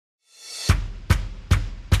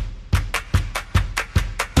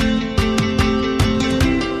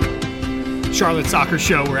Charlotte Soccer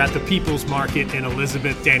Show. We're at the People's Market in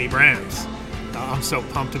Elizabeth. Danny Brams. I'm so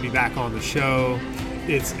pumped to be back on the show.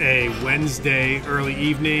 It's a Wednesday early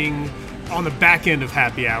evening on the back end of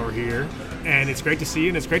happy hour here, and it's great to see you,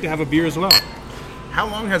 and it's great to have a beer as well. How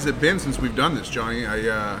long has it been since we've done this, Johnny?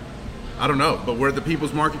 I don't know, but we're at the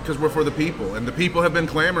People's Market because we're for the people, and the people have been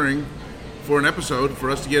clamoring for an episode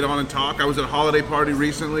for us to get on and talk. I was at a holiday party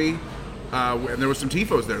recently, and there were some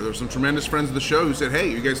TIFOs there. There were some tremendous friends of the show who said, hey,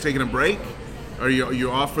 you guys taking a break? Are you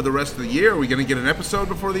off for the rest of the year? Are we going to get an episode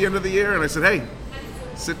before the end of the year? And I said, hey,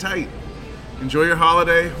 sit tight. Enjoy your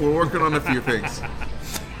holiday. We're working on a few things.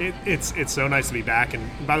 It's so nice to be back. And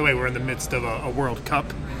by the way, we're in the midst of a World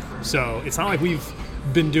Cup. So it's not like we've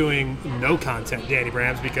been doing no content, Danny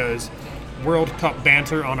Brams, because World Cup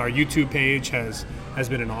banter on our YouTube page has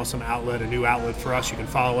been an awesome outlet, a new outlet for us. You can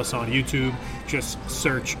follow us on YouTube. Just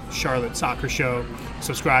search Charlotte Soccer Show.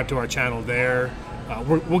 Subscribe to our channel there.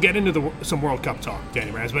 We'll get into some World Cup talk,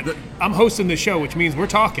 Danny Brams, but I'm hosting the show, which means we're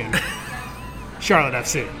talking Charlotte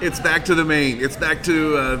FC. It's back to the main. It's back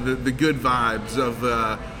to the good vibes of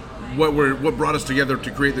what brought us together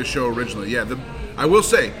to create this show originally. Yeah, I will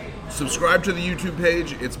say, subscribe to the YouTube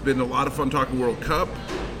page. It's been a lot of fun talking World Cup.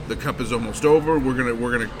 The Cup is almost over. We're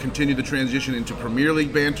gonna continue the transition into Premier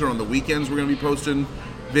League banter on the weekends. We're gonna be posting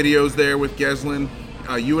videos there with Geslin.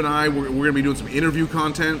 You and I, we're going to be doing some interview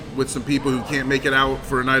content with some people who can't make it out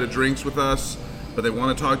for a night of drinks with us, but they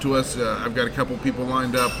want to talk to us. I've got a couple people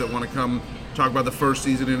lined up that want to come talk about the first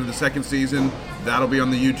season into the second season. That'll be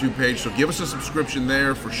on the YouTube page, so give us a subscription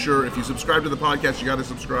there for sure. If you subscribe to the podcast, you got to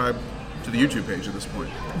subscribe to the YouTube page at this point.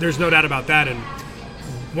 There's no doubt about that, and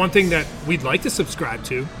one thing that we'd like to subscribe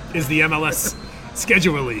to is the MLS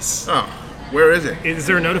schedule release. Oh. Where is it? Is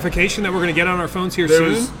there a notification that we're going to get on our phones here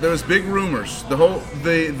soon? There was big rumors.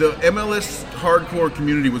 The MLS hardcore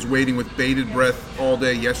community was waiting with bated breath all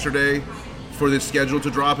day yesterday for this schedule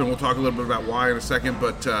to drop, and we'll talk a little bit about why in a second,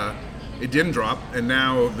 but it didn't drop, and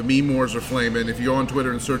now the meme wars are flaming. If you go on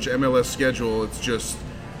Twitter and search MLS schedule, it's just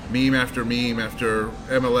meme after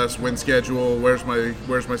MLS win schedule, where's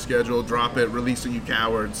my schedule, drop it, release it, you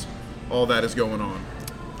cowards. All that is going on.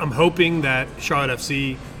 I'm hoping that Charlotte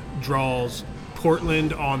FC draws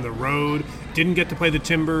Portland on the road. Didn't get to play the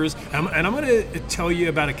Timbers. And I'm going to tell you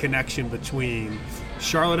about a connection between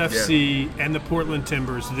Charlotte FC and the Portland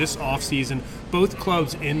Timbers this offseason. Both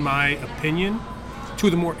clubs, in my opinion, two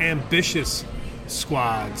of the more ambitious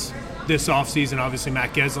squads this offseason. Obviously,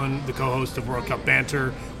 Matt Geslin, the co-host of World Cup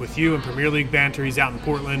Banter with you and Premier League Banter, he's out in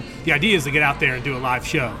Portland. The idea is to get out there and do a live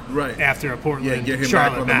show after a Portland get him Charlotte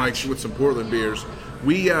back on the match. mic with some Portland beers.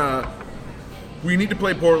 We need to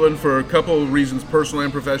play Portland for a couple of reasons, personal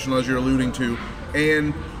and professional, as you're alluding to.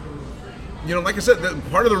 And, like I said,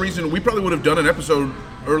 part of the reason we probably would have done an episode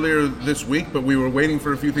earlier this week, but we were waiting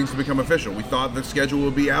for a few things to become official. We thought the schedule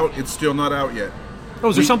would be out. It's still not out yet. Oh,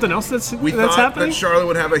 is there something else that's happening? We thought that Charlotte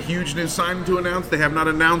would have a huge new signing to announce. They have not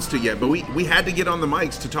announced it yet, but we had to get on the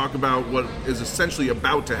mics to talk about what is essentially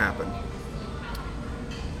about to happen.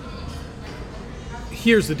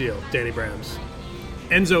 Here's the deal, Danny Brams.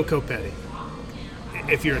 Enzo Copetti.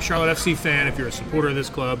 If you're a Charlotte FC fan, if you're a supporter of this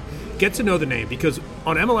club, get to know the name, because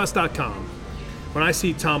on MLS.com, when I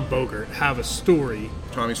see Tom Bogert have a story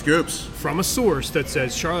Tommy Scoops from a source that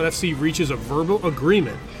says Charlotte FC reaches a verbal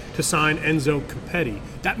agreement to sign Enzo Copetti,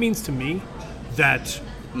 that means to me that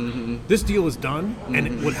this deal is done and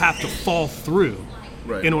it would have to fall through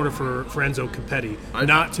in order for Enzo Copetti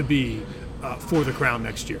not to be for the crown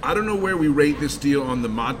next year. I don't know where we rate this deal on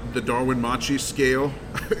the Darwin Machi scale,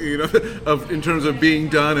 in terms of being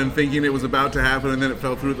done and thinking it was about to happen and then it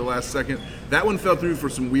fell through at the last second. That one fell through for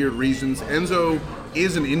some weird reasons. Enzo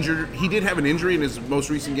is he did have an injury in his most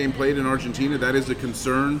recent game played in Argentina. That is a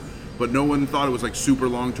concern, but no one thought it was like super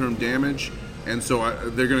long-term damage. And so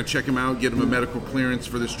they're going to check him out, get him a medical clearance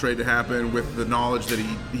for this trade to happen, with the knowledge that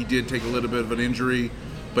he did take a little bit of an injury,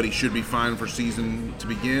 but he should be fine for season to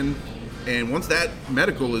begin. And once that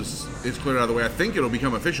medical is cleared out of the way, I think it'll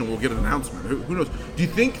become official. We'll get an announcement. Who knows? Do you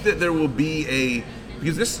think that there will be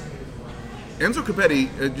because this Enzo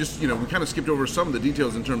Copetti, we kind of skipped over some of the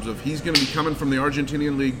details in terms of he's going to be coming from the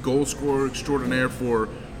Argentinian League, goal scorer extraordinaire for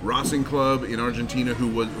Racing Club in Argentina, who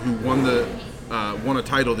won a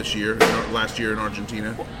title last year in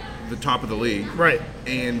Argentina, the top of the league. Right.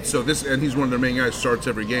 And so he's one of their main guys, starts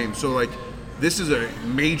every game. So this is a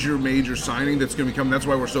major signing that's going to be coming. That's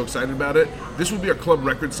why we're so excited about it. This will be a club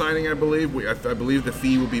record signing, I believe. I believe the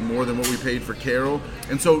fee will be more than what we paid for Carroll.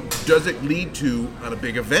 And so does it lead to a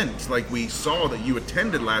big event like we saw that you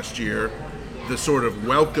attended last year, the sort of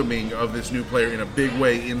welcoming of this new player in a big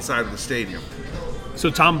way inside of the stadium?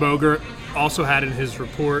 So Tom Bogert also had in his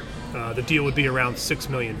report The deal would be around $6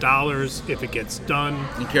 million if it gets done.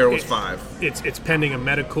 And Carroll was $5. It's pending a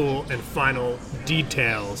medical and final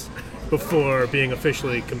details before being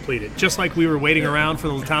officially completed. Just like we were waiting around for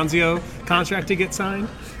the Latanzio contract to get signed,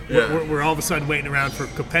 we're all of a sudden waiting around for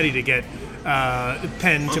Copetti to get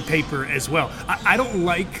pen to paper as well. I don't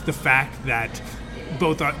like the fact that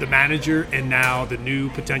both the manager and now the new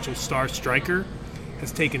potential star striker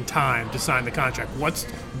has taken time to sign the contract.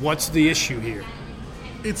 What's the issue here?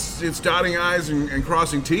 It's dotting I's and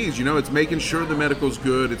crossing T's. It's making sure the medical's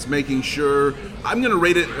good. It's making sure. I'm going to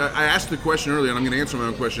rate it. I asked the question earlier, and I'm going to answer my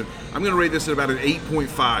own question. I'm going to rate this at about an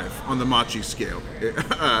 8.5 on the Machi scale.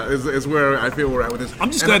 Is where I feel we're at with this.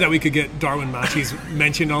 I'm just glad that we could get Darwin Machi's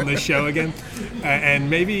mentioned on this show again, and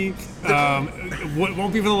maybe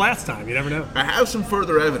won't be for the last time. You never know. I have some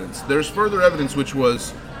further evidence. There's further evidence, which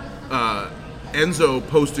was Enzo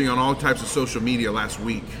posting on all types of social media last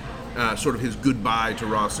week. Sort of his goodbye to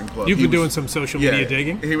Ross and Club. You've been doing some social media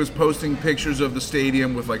digging? He was posting pictures of the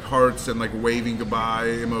stadium with like hearts and like waving goodbye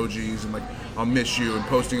emojis and like I'll miss you, and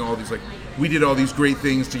posting all these like we did all these great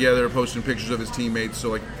things together, posting pictures of his teammates. So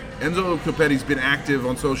like Enzo Copetti's been active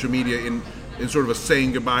on social media in sort of a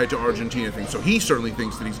saying goodbye to Argentina thing. So he certainly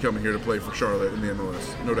thinks that he's coming here to play for Charlotte in the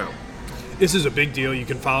MLS, no doubt. This is a big deal. You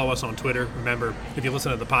can follow us on Twitter. Remember, if you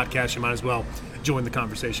listen to the podcast, you might as well join the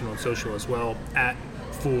conversation on social as well at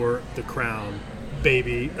For the Crown,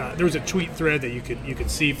 baby. There was a tweet thread that you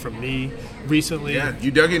could see from me recently. Yeah,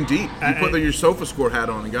 you dug in deep. You put your Sofa Score hat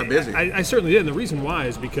on and got busy. I certainly did. And the reason why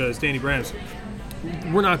is because, Danny Brams,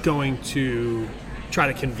 we're not going to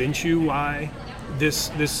try to convince you why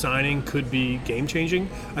this signing could be game-changing.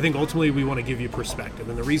 I think ultimately we want to give you perspective.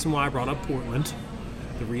 And the reason why I brought up Portland,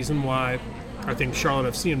 the reason why I think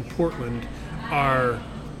Charlotte FC and Portland are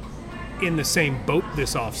in the same boat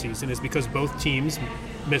this offseason is because both teams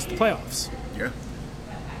missed the playoffs. Yeah.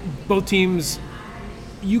 Both teams,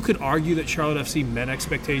 you could argue that Charlotte FC met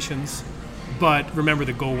expectations, but remember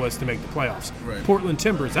the goal was to make the playoffs. Right. Portland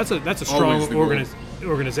Timbers, that's a strong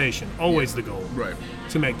organization, always the goal, right,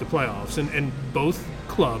 to make the playoffs. And both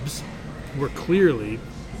clubs were clearly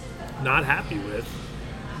not happy with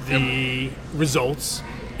the results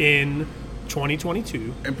in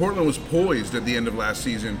 2022. And Portland was poised at the end of last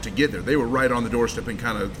season to get there. They were right on the doorstep and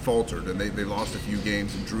kind of faltered, and they lost a few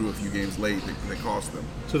games and drew a few games late that cost them.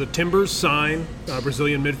 So the Timbers sign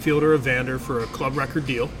Brazilian midfielder Evander for a club record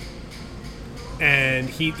deal, and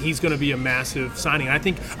he's going to be a massive signing.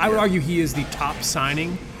 I would argue he is the top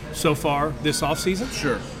signing so far this offseason.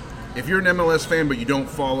 Sure. If you're an MLS fan but you don't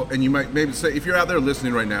follow, and you might maybe say, if you're out there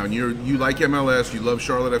listening right now and you like MLS, you love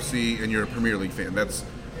Charlotte FC, and you're a Premier League fan, that's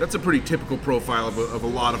a pretty typical profile of a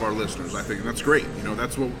lot of our listeners, I think, and that's great.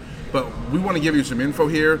 That's what. But we want to give you some info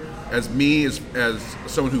here, as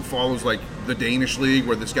someone who follows like the Danish league,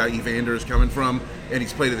 where this guy Evander is coming from, and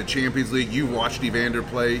he's played in the Champions League. You watched Evander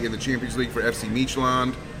play in the Champions League for FC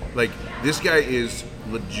Midtjylland. Like, this guy is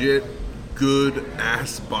legit good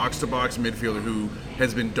ass box to box midfielder who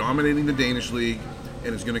has been dominating the Danish league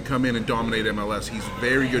and is going to come in and dominate MLS. He's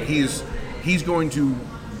very good. He's going to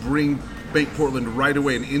make Portland right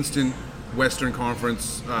away an instant Western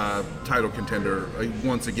Conference title contender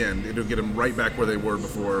once again. It'll get them right back where they were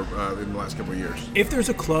before in the last couple of years. If there's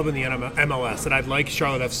a club in the MLS that I'd like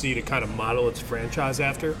Charlotte FC to kind of model its franchise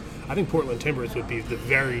after, I think Portland Timbers would be the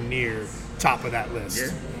very near top of that list.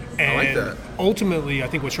 Yeah, and I like that. Ultimately, I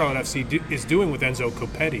think what Charlotte FC is doing with Enzo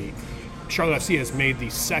Copetti, Charlotte FC has made the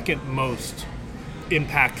second most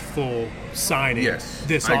impactful signing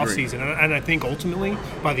this offseason. And I think ultimately,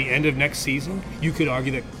 by the end of next season, you could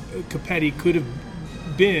argue that Copetti could have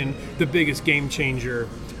been the biggest game changer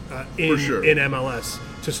in MLS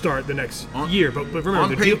to start the next year. But remember,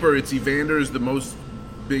 on paper, it's Evander is the most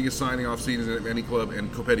biggest signing off season of any club, and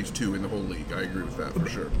Copetti's 2 in the whole league. I agree with that for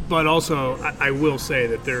sure. But also, I will say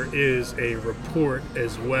that there is a report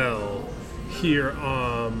as well here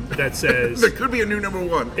that says there could be a new number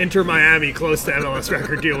 1. Inter Miami close to MLS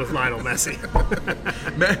record deal with Lionel Messi.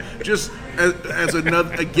 Just as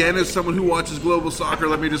another, again, as someone who watches global soccer,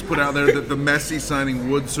 let me just put out there that the Messi signing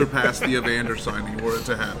would surpass the Evander signing were it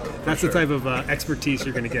to happen. That's the type of expertise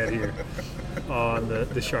you're going to get here on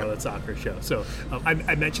the Charlotte Soccer Show. So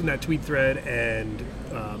I mentioned that tweet thread, and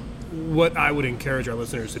what I would encourage our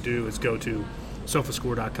listeners to do is go to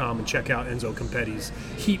sofascore.com and check out Enzo Competti's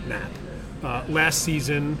heat map. Last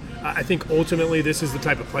season, I think ultimately this is the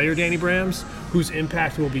type of player, Danny Brams, whose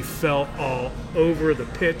impact will be felt all over the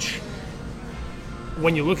pitch.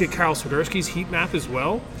 When you look at Karol Swiderski's heat map as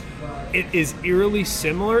well, it is eerily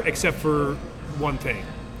similar, except for one thing,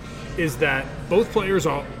 is that both players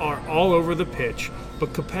are all over the pitch,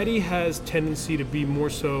 but Copetti has tendency to be more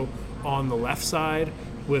so on the left side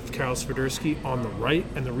with Karol Swiderski on the right.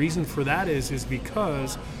 And the reason for that is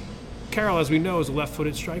because Karol, as we know, is a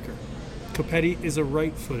left-footed striker. Kopetti is a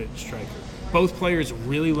right-footed striker. Both players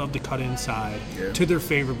really love to cut inside to their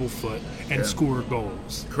favorable foot and score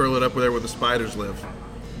goals. Curl it up there where the spiders live.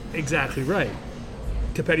 Exactly right.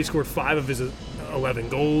 Kopetti scored 5 of his 11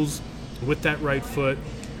 goals with that right foot.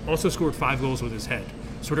 Also scored 5 goals with his head.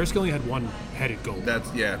 Swiderski only had 1 headed goal.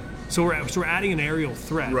 So we're adding an aerial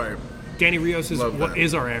threat. Right. Danny Rios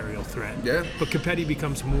is our aerial threat. Yeah. But Kopetti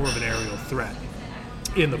becomes more of an aerial threat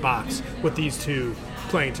in the box with these two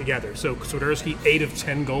playing together. So Swiderski, 8 of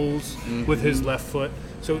 10 goals with his left foot.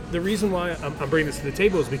 So the reason why I'm bringing this to the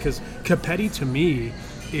table is because Kopetti, to me,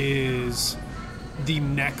 is the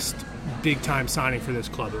next big-time signing for this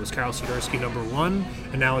club. It was Karol Swiderski, number 1,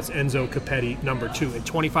 and now it's Enzo Kopetti, number 2. In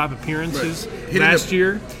 25 appearances last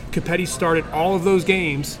year, Kopetti started all of those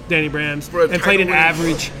games, Danny Brams, and played an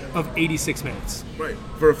average of 86 minutes. Right,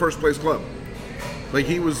 for a first-place club. Like,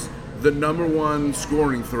 he was the number 1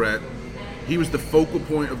 scoring threat. He was the focal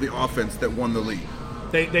point of the offense that won the league.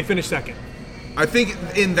 They finished second. I think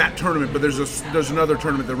in that tournament, but there's another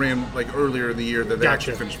tournament that ran like earlier in the year that they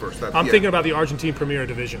actually finished first. I'm thinking about the Argentine Premier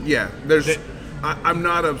Division. Yeah, I'm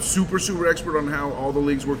not a super expert on how all the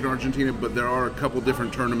leagues work in Argentina, but there are a couple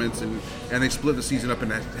different tournaments, and they split the season up in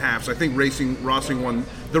halves. I think Racing won.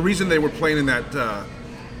 The reason they were playing in that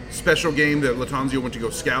special game that Latanzio went to go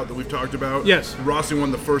scout that we've talked about. Yes, Racing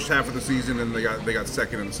won the first half of the season, and they got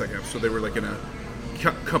second in the second half. So they were like in a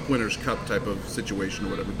Cup Winners' Cup type of situation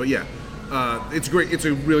or whatever. But yeah. It's great. It's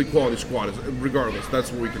a really quality squad, regardless.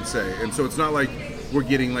 That's what we can say. And so it's not like we're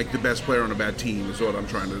getting like the best player on a bad team is what I'm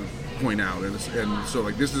trying to point out. And so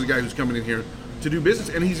like this is a guy who's coming in here to do business,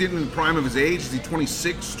 and he's in the prime of his age. Is he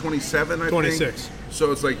 26, 27? I 26. think.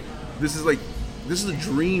 So it's like this is a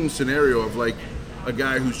dream scenario of like a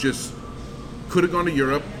guy who's just could have gone to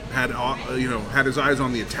Europe, had his eyes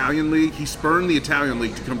on the Italian league. He spurned the Italian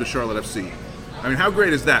league to come to Charlotte FC. I mean, how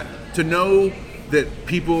great is that to know that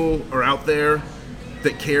people are out there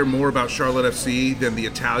that care more about Charlotte FC than the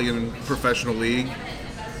Italian professional league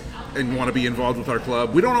and want to be involved with our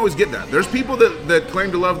club. We don't always get that. There's people that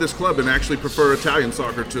claim to love this club and actually prefer Italian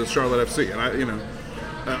soccer to Charlotte FC. And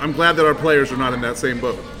I'm glad that our players are not in that same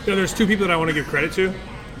boat. There's 2 people that I want to give credit to,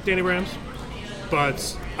 Danny Brams,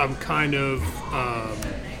 but I'm kind of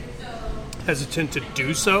hesitant to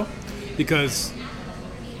do so because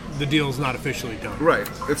the deal's not officially done. Right.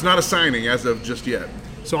 It's not a signing as of just yet.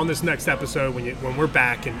 So on this next episode, when we're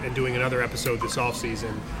back and doing another episode this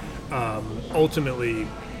offseason, ultimately,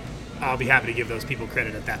 I'll be happy to give those people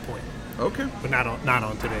credit at that point. Okay. But not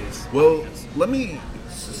on today's. Well, podcast. Let me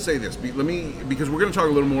say this. Because we're going to talk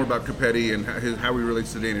a little more about Kopetti and how he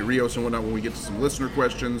relates to Danny Rios and whatnot when we get to some listener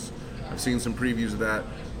questions. I've seen some previews of that.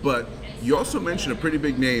 But you also mentioned a pretty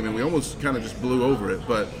big name, and we almost kind of just blew over it,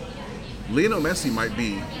 but Lionel Messi might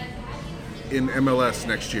be in MLS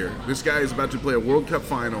next year. This guy is about to play a World Cup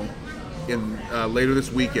final in later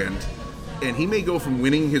this weekend, and he may go from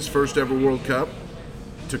winning his first ever World Cup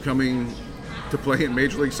to coming to play in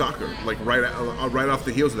Major League Soccer, like right off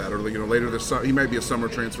the heels of that, or later this summer. He might be a summer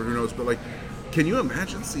transfer, who knows? But like, can you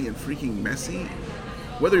imagine seeing freaking Messi,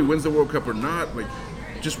 whether he wins the World Cup or not? Like,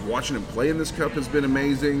 just watching him play in this cup has been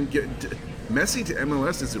amazing. Messi to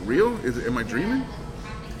MLS, is it real? Am I dreaming?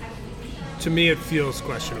 To me, it feels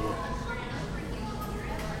questionable.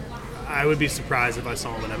 I would be surprised if I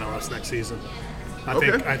saw him in MLS next season.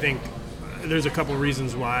 I think there's a couple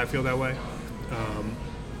reasons why I feel that way.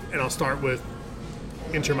 And I'll start with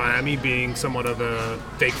Inter Miami being somewhat of a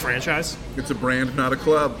fake franchise. It's a brand, not a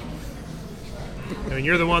club. I mean,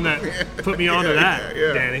 you're the one that put me onto that,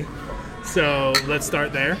 Danny. So let's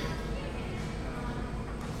start there.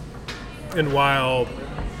 And while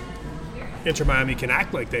Inter Miami can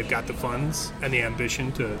act like they've got the funds and the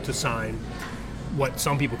ambition to sign what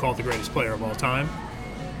some people call the greatest player of all time,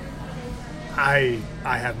 I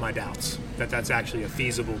have my doubts that that's actually a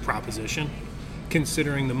feasible proposition,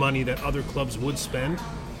 considering the money that other clubs would spend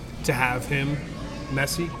to have him,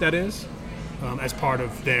 Messi, that is, as part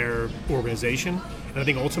of their organization. And I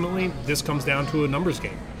think ultimately this comes down to a numbers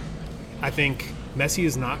game. I think Messi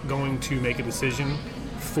is not going to make a decision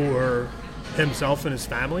for himself and his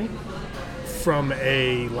family from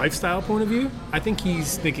a lifestyle point of view. I think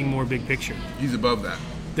he's thinking more big picture. He's above that.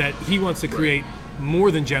 That he wants to create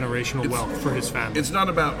more than generational wealth for his family. It's not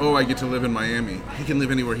about, I get to live in Miami. He can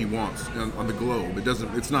live anywhere he wants on the globe.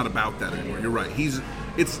 It's not about that anymore. You're right.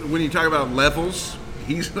 It's when you talk about levels,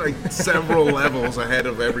 he's like several levels ahead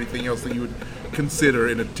of everything else that you would consider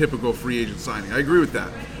in a typical free agent signing. I agree with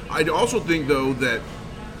that. I also think, though, that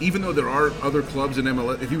even though there are other clubs in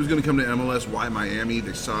MLS, if he was going to come to MLS, why Miami?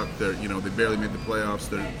 They suck. They barely made the playoffs.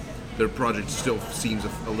 Their project still seems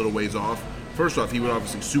a little ways off. First off, he would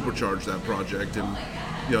obviously supercharge that project, and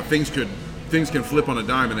things can flip on a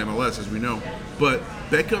dime in MLS, as we know. But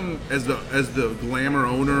Beckham, as the glamour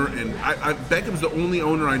owner, and Beckham's the only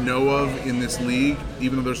owner I know of in this league,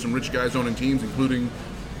 even though there's some rich guys owning teams, including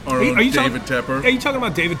our own David Tepper. Are you talking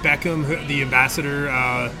about David Beckham, the ambassador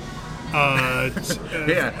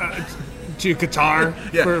to Qatar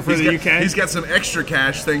for the UK? He's got some extra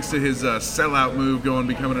cash thanks to his sellout move,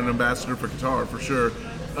 becoming an ambassador for Qatar, for sure.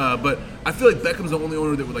 But I feel like Beckham's the only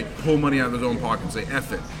owner that would pull money out of his own pocket and say,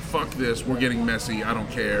 "F it, fuck this, we're getting Messi, I don't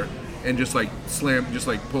care," and just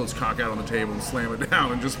pull his cock out on the table and slam it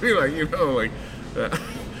down and just be like,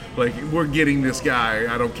 we're getting this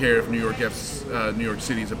guy. I don't care if New York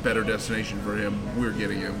City is a better destination for him. We're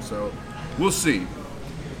getting him. So we'll see.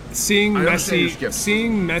 Seeing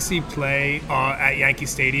Messi play at Yankee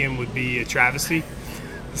Stadium would be a travesty.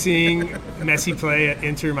 Seeing Messi play at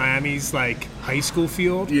Inter Miami's high school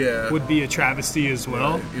field would be a travesty as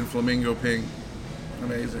well. Right. In flamingo pink.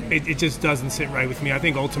 Amazing. It just doesn't sit right with me. I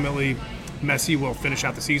think ultimately Messi will finish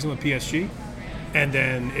out the season with PSG, and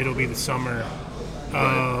then it'll be the summer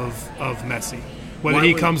of Messi. Whether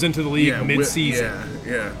he comes into the league mid-season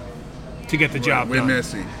to get the job win done.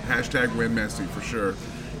 Messi. Hashtag win Messi for sure.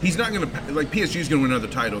 He's not going to PSG's going to win another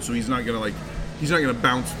title, so he's not going to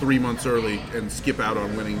bounce 3 months early and skip out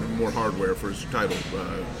on winning more hardware for his title.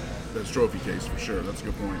 His trophy case for sure. That's a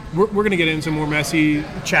good point. We're going to get into more Messi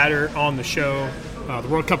chatter on the show. The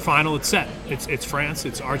World Cup final, it's set. It's France.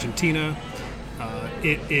 It's Argentina.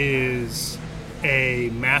 It is a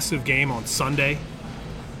massive game on Sunday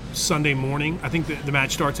morning. I think the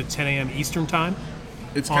match starts at 10 a.m. Eastern time.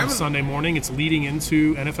 It's on Sunday morning. It's leading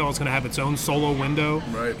into NFL is going to have its own solo window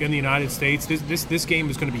in the United States. This game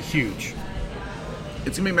is going to be huge.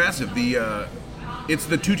 It's going to be massive. It's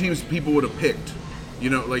the two teams people would have picked.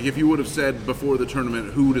 If you would have said before the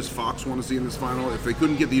tournament, who does Fox want to see in this final? If they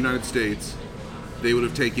couldn't get the United States, they would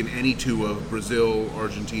have taken any two of Brazil,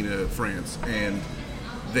 Argentina, France, and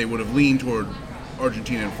they would have leaned toward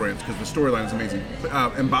Argentina and France because the storyline is amazing.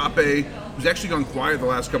 Mbappe, who's actually gone quiet the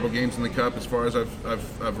last couple of games in the Cup, as far as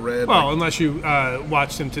I've read. Well, unless you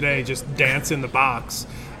watched him today just dance in the box.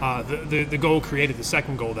 The goal created, the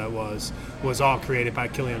second goal that was all created by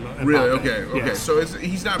Kylian Mbappe. Really? Okay. Yes. So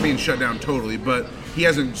he's not being shut down totally, but he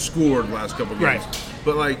hasn't scored the last couple of games. Right.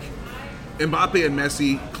 But Mbappe and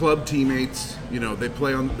Messi, club teammates, they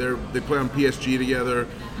play on PSG together.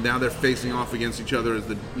 Now they're facing off against each other as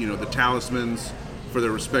the talismans for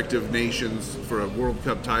their respective nations for a World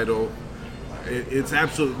Cup title. It's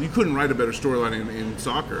absolutely, you couldn't write a better storyline in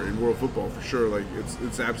soccer, in world football for sure.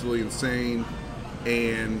 It's absolutely insane.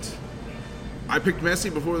 And I picked Messi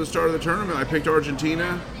before the start of the tournament. I picked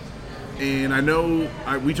Argentina. And I know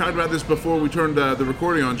we talked about this before we turned the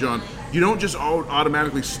recording on, John. You don't just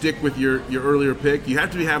automatically stick with your earlier pick. You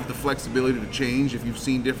have to have the flexibility to change if you've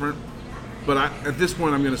seen different. But at this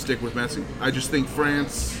point, I'm going to stick with Messi. I just think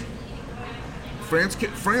France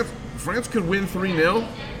could win 3-0.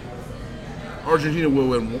 Argentina will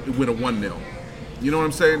win a 1-0. You know what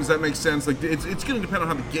I'm saying? Does that make sense? It's going to depend on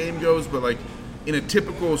how the game goes, but in a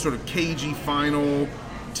typical sort of cagey final,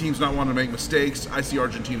 teams not wanting to make mistakes, I see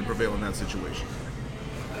Argentina prevail in that situation.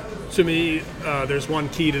 To me, there's one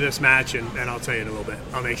key to this match, and I'll tell you in a little bit.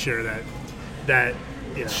 I'll make sure that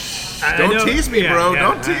Don't tease me, bro.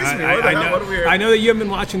 Don't tease me. I know that you haven't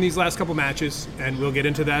been watching these last couple matches, and we'll get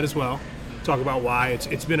into that as well. Talk about why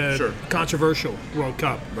it's been a controversial World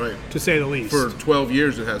Cup, right, to say the least. For 12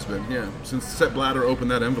 years it has been, since Sepp Blatter opened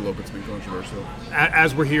that envelope, it's been controversial.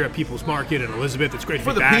 As we're here at People's Market and Elizabeth, it's great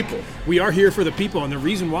to be back. For the people. We are here for the people, and the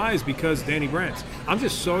reason why is because Danny Brantz. I'm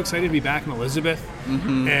just so excited to be back in Elizabeth,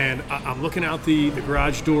 and I'm looking out the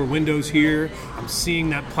garage door windows here. I'm seeing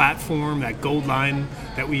that platform, that gold line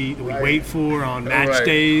that we wait for on match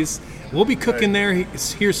days. We'll be cooking there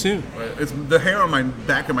here soon. It's the hair on my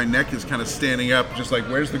back of my neck is kind of standing up, just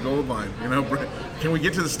where's the gold line? Can we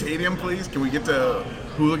get to the stadium, please? Can we get to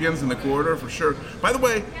hooligans in the corridor for sure? By the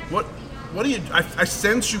way, what do you? I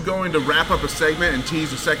sense you going to wrap up a segment and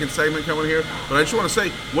tease a second segment coming here, but I just want to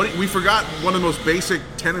say, we forgot one of the most basic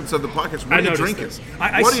tenets of the podcast. What are you drinking?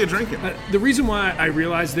 What are you drinking? The reason why I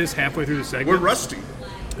realized this halfway through the segment, we're rusty,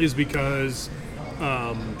 is because.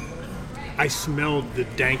 I smelled the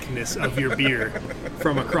dankness of your beer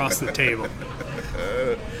from across the table.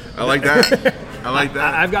 I like that.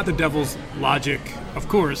 I've got the Devil's Logic, of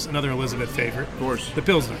course, another Elizabeth favorite. Of course. The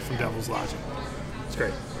Pilsner from Devil's Logic. It's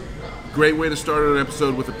great. Great way to start an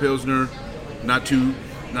episode with a Pilsner. Not too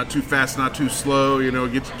not too fast, not too slow. You know,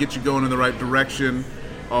 get you going in the right direction.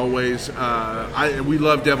 Always. We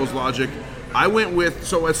love Devil's Logic. I went with,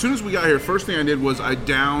 so as soon as we got here, first thing I did was I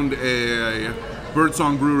downed a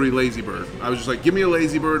Birdsong Brewery Lazy Bird. I was just like, give me a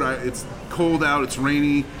Lazy Bird. It's cold out, it's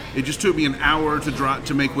rainy. It just took me an hour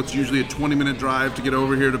to make what's usually a 20-minute drive to get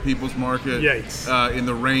over here to People's Market. Yikes. In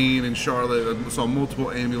the rain in Charlotte. I saw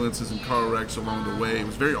multiple ambulances and car wrecks along the way. It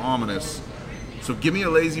was very ominous. So give me a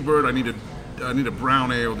Lazy Bird. I need a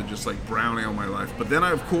brown ale to just like brown ale my life. But then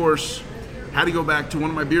I, of course, had to go back to one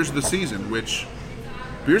of my beers of the season, which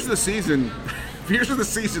beers of the season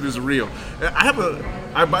is real.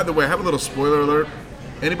 By the way, I have a little spoiler alert.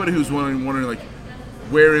 Anybody who's wondering like,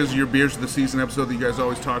 where is your beers of the season episode that you guys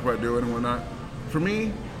always talk about doing and whatnot? For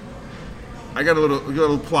me, I got a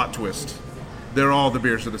little plot twist. They're all the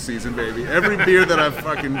beers of the season, baby. Every beer that I've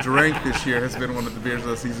fucking drank this year has been one of the beers of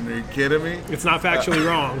the season. Are you kidding me? It's not factually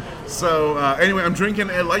wrong. So anyway, I'm drinking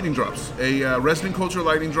a Lightning Drops, a Resident Culture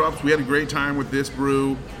Lightning Drops. We had a great time with this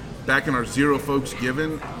brew back in our Zero Fuchs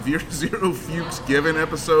Given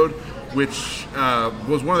episode, which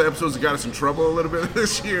was one of the episodes that got us in trouble a little bit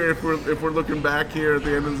this year if we're looking back here at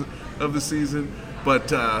the end of the season.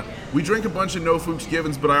 But we drank a bunch of No Fuchs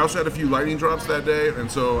Givens, but I also had a few Lightning Drops that day,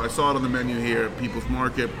 and so I saw it on the menu here at People's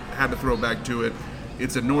Market, had to throw back to it.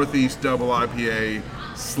 It's a Northeast double IPA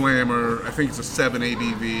slammer. I think it's a 7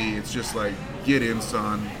 ABV. It's just like, get in,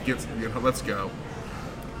 son. Let's go.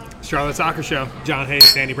 Charlotte Soccer Show. John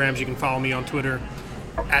Hayes, Danny Brams. You can follow me on Twitter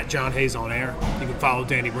at John Hayes on Air. You can follow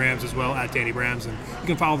Danny Brams as well at Danny Brams, and you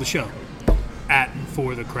can follow the show at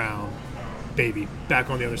For the Crown Baby. Back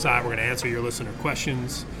on the other side, we're going to answer your listener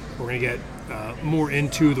questions. We're going to get more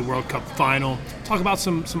into the World Cup final. Talk about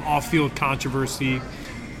some off-field controversy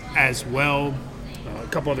as well. A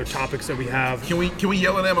couple other topics that we have. Can we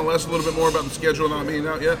yell at MLS a little bit more about the schedule not being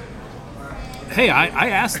out yet? Hey, I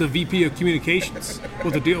asked the VP of Communications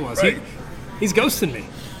what the deal was. Right. He's ghosting me.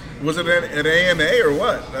 Was it an AMA or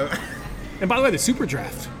what? And by the way, the Super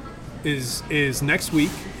Draft is next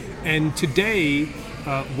week, and today,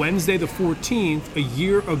 Wednesday the 14th, a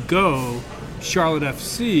year ago, Charlotte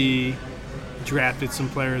FC drafted some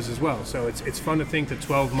players as well. So it's fun to think that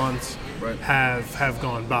 12 months right. have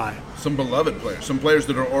gone by. Some beloved players, some players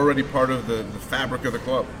that are already part of the fabric of the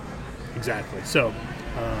club. Exactly. So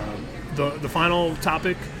the final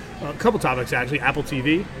topic, a couple topics actually. Apple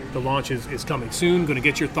TV, the launch is coming soon. Going to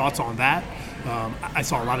get your thoughts on that. I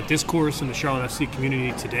saw a lot of discourse in the Charlotte FC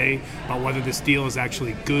community today about whether this deal is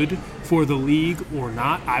actually good for the league or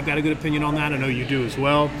not. I've got a good opinion on that. I know you do as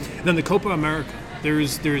well. And then the Copa America.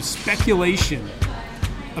 There's speculation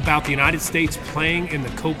about the United States playing in the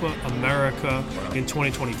Copa America in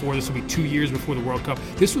 2024. This will be 2 years before the World Cup.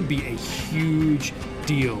 This would be a huge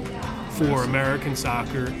deal for American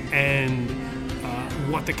soccer and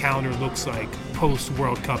what the calendar looks like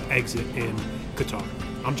post-World Cup exit in Qatar.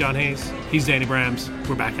 I'm John Hayes. He's Danny Brams.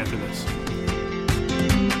 We're back after this.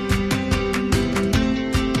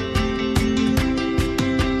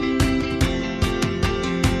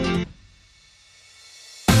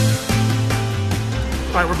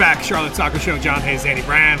 All right, we're back. Charlotte Soccer Show. John Hayes, Danny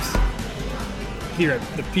Brams. Here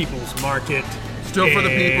at the People's Market. Still for the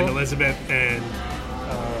people. Elizabeth and...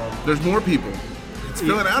 There's more people. It's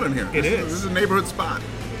filling out in here. This is a neighborhood spot.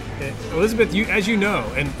 Elizabeth, as you know,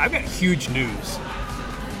 and I've got huge news.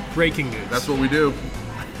 Breaking news. That's what we do.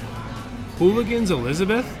 Hooligans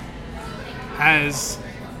Elizabeth has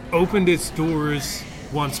opened its doors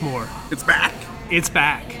once more. It's back. It's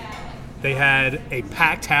back. They had a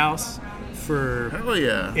packed house for Hell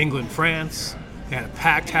yeah. England, France. They had a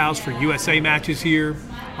packed house for USA matches here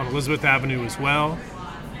on Elizabeth Avenue as well.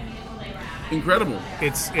 Incredible.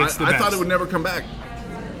 It's the best. I thought it would never come back.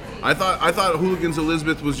 I thought Hooligans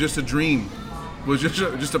Elizabeth was just a dream. Was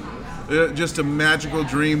just a magical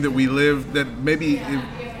dream that we lived. That maybe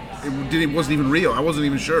it wasn't even real. I wasn't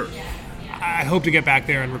even sure. I hope to get back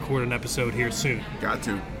there and record an episode here soon. Got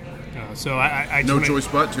to. So I no choice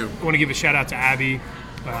but to. I want to give a shout out to Abby,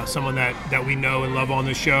 someone that we know and love on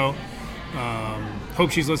this show.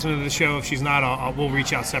 Hope she's listening to the show. If she's not, we'll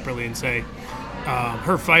reach out separately and say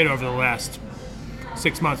her fight over the last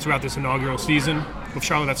 6 months throughout this inaugural season with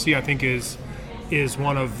Charlotte FC, I think is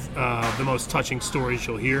one of the most touching stories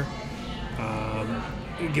you'll hear.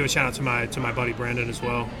 Give a shout out to my buddy Brandon as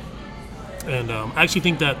well. And I actually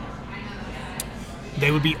think that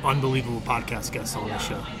they would be unbelievable podcast guests on this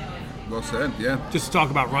show. Well said, yeah. Just to talk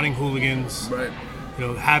about running Hooligans, right?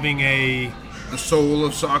 Having the soul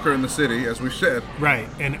of soccer in the city, as we've said. Right,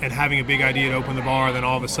 and having a big idea to open the bar, then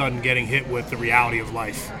all of a sudden getting hit with the reality of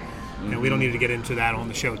life and we don't need to get into that on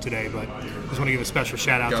the show today, but I just want to give a special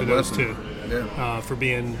shout out to those two for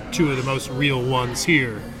being two of the most real ones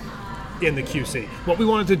here in the QC. What we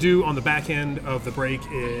wanted to do on the back end of the break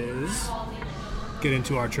is get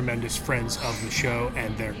into our tremendous friends of the show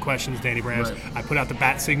and their questions. Danny Brams, I put out the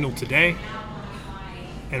bat signal today,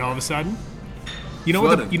 and all of a sudden, you know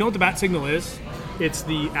what the bat signal is? It's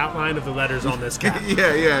the outline of the letters on this cap.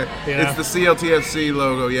 Yeah. It's the CLTFC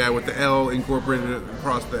logo, with the L incorporated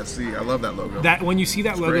across that C. I love that logo. That when you see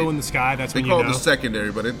that logo in the sky, that's when you know. They call it the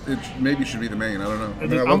secondary, but it maybe should be the main. I don't know. I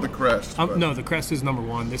mean, I love the crest. No, the crest is number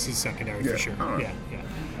one. This is secondary for sure. Right. Yeah.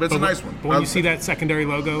 But it's a nice one. But when you see that secondary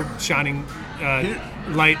logo shining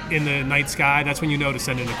light in the night sky, that's when you know to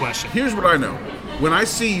send in a question. Here's what I know. When I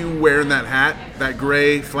see you wearing that hat, that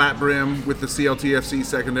gray flat brim with the CLTFC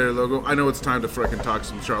secondary logo, I know it's time to frickin' talk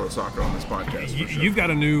some Charlotte soccer on this podcast. You've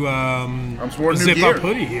got a new zip-up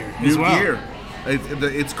hoodie here as well. Gear.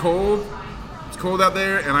 It's cold. It's cold out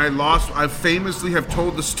there, and I famously have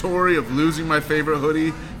told the story of losing my favorite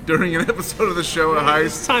hoodie during an episode of the show at Heist.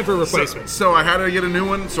 It's time for a replacement. So I had to get a new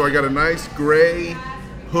one, so I got a nice gray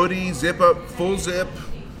hoodie, zip-up, full zip,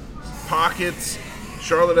 pockets,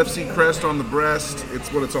 Charlotte FC crest on the breast.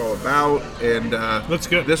 It's what it's all about. And looks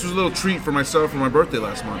good. This was a little treat for myself for my birthday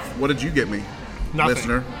last month. What did you get me,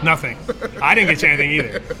 listener? Nothing. I didn't get you anything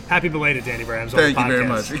either. Happy belated, Danny Brams. Thank you very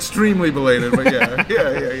much. Extremely belated, but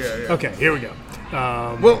yeah. Okay, here we go.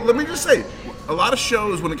 Well, let me just say, a lot of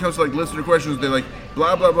shows when it comes to like listener questions, they like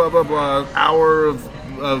blah blah blah blah blah hour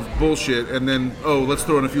of bullshit, and then let's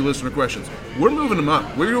throw in a few listener questions. We're moving them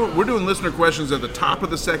up. We're doing listener questions at the top of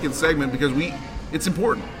the second segment because it's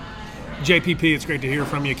important. JPP, it's great to hear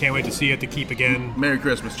from you. Can't wait to see you at the Keep again. Merry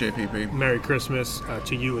Christmas, JPP. Merry Christmas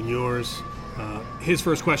to you and yours. His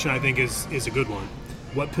first question, I think, is a good one.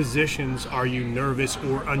 What positions are you nervous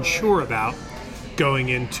or unsure about going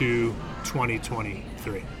into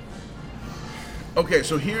 2023? Okay,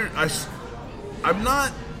 so here I'm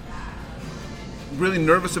not really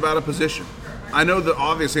nervous about a position. I know the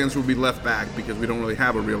obvious answer would be left back because we don't really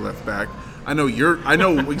have a real left back. I know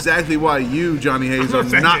exactly why you, Johnny Hayes, are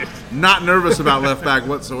not nervous about left back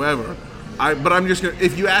whatsoever. But I'm just gonna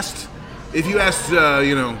if you asked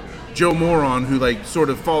Joe Moron, who like sort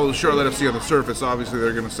of follows Charlotte FC on the surface, obviously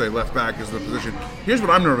they're gonna say left back is the position. Here's what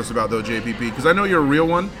I'm nervous about though, JPP, because I know you're a real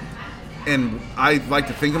one, and I like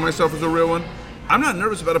to think of myself as a real one. I'm not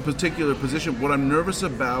nervous about a particular position. What I'm nervous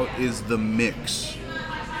about is the mix.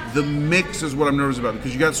 The mix is what I'm nervous about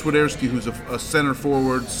because you got Swiderski, who's a center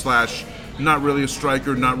forward / not really a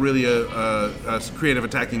striker, not really a creative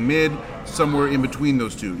attacking mid, somewhere in between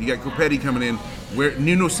those two. You got Copetti coming in, where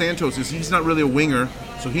Nuno Santos he's not really a winger,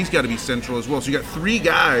 so he's got to be central as well. So you got three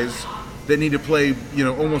guys that need to play,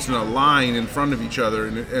 almost in a line in front of each other,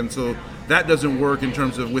 and so that doesn't work in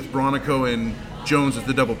terms of with Bronico and Jones as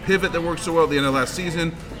the double pivot that worked so well at the end of last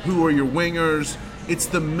season. Who are your wingers? It's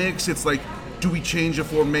the mix. It's like, do we change a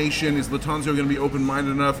formation? Is Latanzio going to be open-minded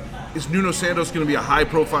enough? Is Nuno Santos going to be a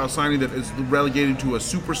high-profile signing that is relegated to a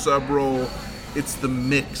super sub role? It's the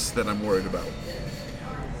mix that I'm worried about.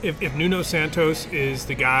 If Nuno Santos is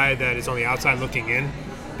the guy that is on the outside looking in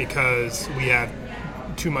because we have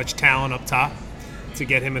too much talent up top to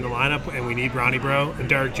get him in the lineup, and we need Ronnie Bro and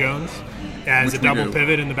Derek Jones as a double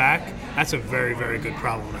pivot in the back, that's a very, very good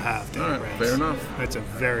problem to have. All right, fair enough. That's a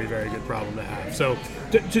very, very good problem to have. So,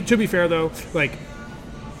 to be fair, though, like,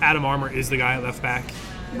 Adam Armour is the guy at left back,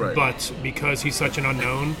 right. But because he's such an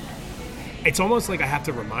unknown, it's almost like I have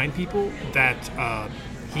to remind people that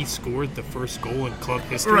he scored the first goal in club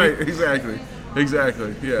history. Right, exactly,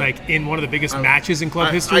 yeah. Like, in one of the biggest matches in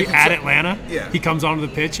club history at Atlanta, he comes onto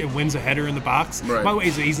the pitch and wins a header in the box. Right. By the way,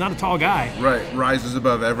 he's not a tall guy. Right, rises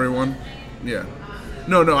above everyone. Yeah.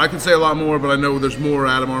 No, I can say a lot more, but I know there's more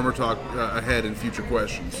Adam Armour talk ahead in future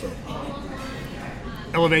questions. So,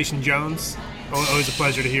 Elevation Jones. Always a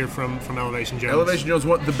pleasure to hear from Elevation Jones. Elevation Jones,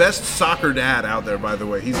 the best soccer dad out there, by the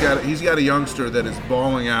way. He's got a youngster that is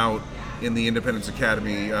balling out in the Independence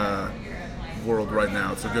Academy world right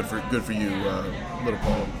now. So good for you, little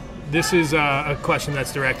Paul. This is a question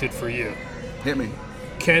that's directed for you. Hit me.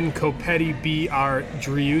 Can Copetti be our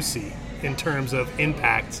Driussi in terms of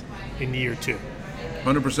impact in year 2?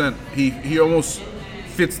 100%. He almost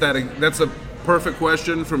fits that. That's a perfect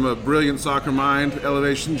question from a brilliant soccer mind,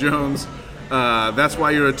 Elevation Jones. That's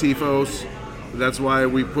why you're a Tifos. That's why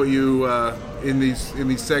we put you in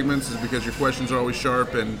these segments, is because your questions are always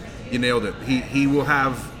sharp and you nailed it. He will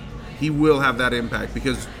have that impact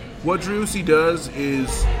because what Driussi does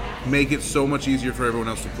is make it so much easier for everyone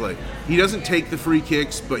else to play. He doesn't take the free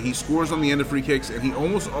kicks, but he scores on the end of free kicks, and he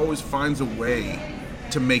almost always finds a way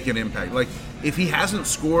to make an impact. Like, if he hasn't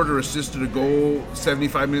scored or assisted a goal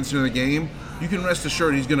 75 minutes into the game, you can rest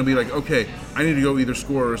assured he's going to be like, okay, I need to go either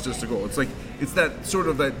score or assist a goal. It's like it's that sort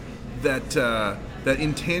of that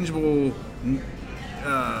intangible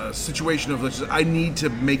situation of I need to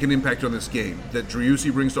make an impact on this game that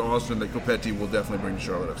Driussi brings to Austin, that Copetti will definitely bring to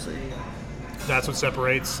Charlotte FC. That's what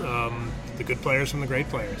separates the good players from the great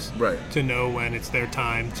players. Right. To know when it's their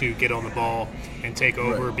time to get on the ball and take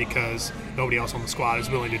over, right. because nobody else on the squad is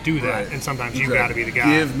willing to do that. Right. And sometimes exactly. you've got to be the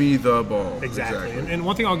guy. Give me the ball. Exactly. And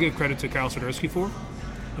one thing I'll give credit to Kyle Swiderski for,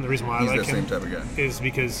 and the reason why I like him, same type of guy. is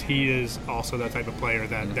because he is also that type of player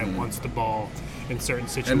that wants the ball in certain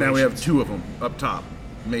situations. And now we have two of them up top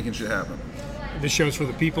making shit happen. This show's for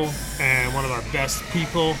the people, and one of our best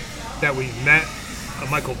people that we've met,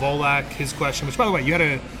 Michael Volak, his question, which, by the way, you had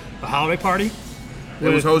a holiday party? It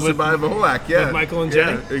was hosted by Volak, yeah. With Michael and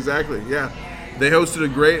Jenny? Yeah, exactly, yeah. They hosted a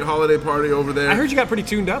great holiday party over there. I heard you got pretty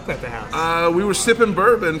tuned up at the house. We were sipping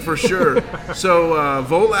bourbon for sure. So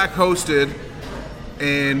Volak hosted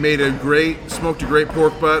and smoked a great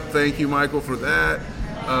pork butt. Thank you, Michael, for that.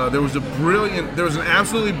 There was an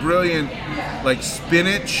absolutely brilliant,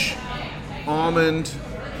 spinach, almond,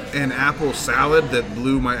 and apple salad that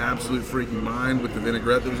blew my absolute freaking mind with the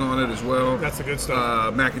vinaigrette that was on it as well. That's the good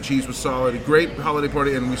stuff. Mac and cheese was solid. A great holiday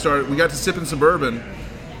party, and we got to sipping some bourbon.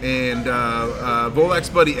 And Volak's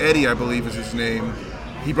buddy Eddie, I believe is his name,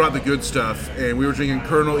 he brought the good stuff, and we were drinking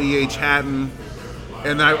Colonel E.H. Hatton,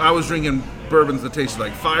 and I was drinking bourbons that tasted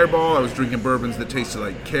like Fireball. I was drinking bourbons that tasted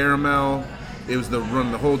like caramel. It was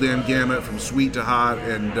running the whole damn gamut from sweet to hot,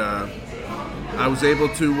 and I was able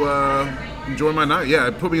to enjoy my night. Yeah,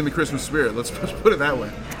 it put me in the Christmas spirit. Let's put it that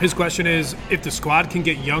way. His question is, if the squad can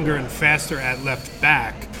get younger and faster at left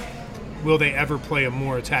back, will they ever play a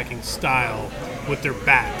more attacking style with their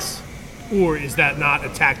backs? Or is that not a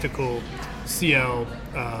tactical CL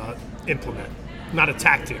implement? Not a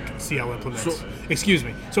tactic CL implement. Excuse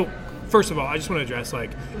me. So, first of all, I just want to address,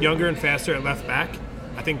 younger and faster at left back.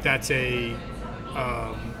 I think that's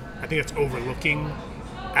overlooking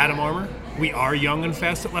Adam Armour. We are young and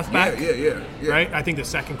fast at left back. Yeah. Right? I think the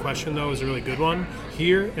second question, though, is a really good one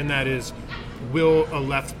here, and that is, will a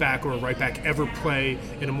left back or a right back ever play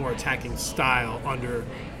in a more attacking style under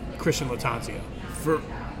Christian Lattanzio?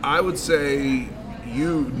 I would say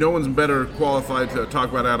no one's better qualified to talk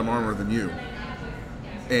about Adam Armour than you.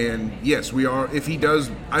 And yes, we are. If he does,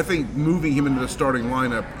 I think moving him into the starting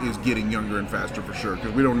lineup is getting younger and faster for sure,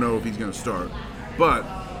 because we don't know if he's going to start. But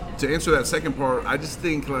to answer that second part, I just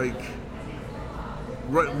think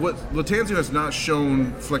what Lattanzio has not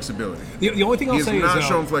shown flexibility. The only thing I'll say is he has not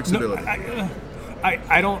shown flexibility.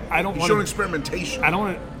 I don't want. He's shown experimentation. I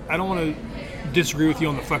don't want to disagree with you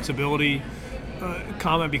on the flexibility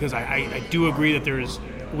comment, because I do agree that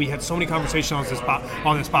we had so many conversations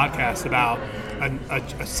on this podcast about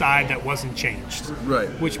a side that wasn't changed, right?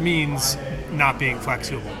 Which means not being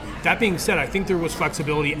flexible. That being said, I think there was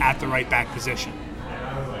flexibility at the right back position.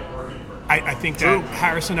 I think that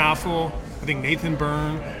Harrison Affel, I think Nathan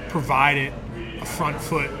Byrne provided a front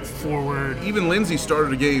foot forward. Even Lindsay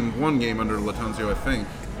started one game under Lattanzio, I think.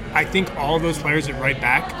 I think all of those players at right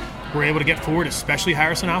back were able to get forward, especially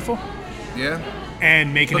Harrison Affel. Yeah.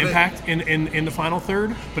 And make an impact in the final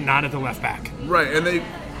third, but not at the left back. Right, and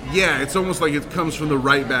it's almost like it comes from the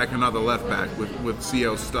right back and not the left back with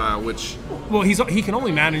CL's style, which... Well, he can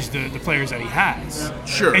only manage the players that he has.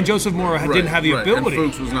 Sure. And Joseph Mora didn't have the ability.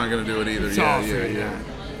 And Fuchs was not going to do it either. Yeah.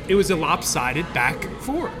 It was a lopsided back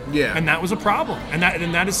four. Yeah. And that was a problem. And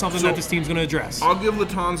that is something that this team's going to address. I'll give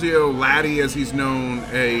Lattanzio, Laddie as he's known,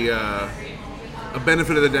 a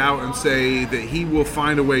benefit of the doubt and say that he will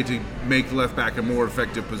find a way to make left back a more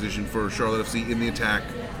effective position for Charlotte FC in the attack,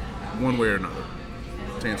 one way or another,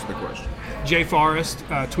 to answer the question. Jay Forrest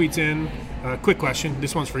tweets in, quick question,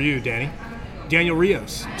 this one's for you, Danny. Daniel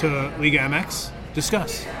Rios to Liga MX,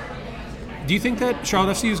 discuss. Do you think that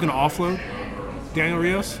Charlotte FC is going to offload Daniel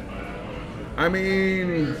Rios? I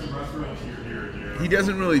mean, he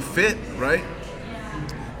doesn't really fit, right?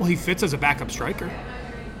 Well, he fits as a backup striker.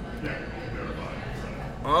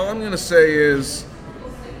 All I'm going to say is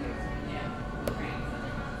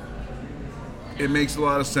it makes a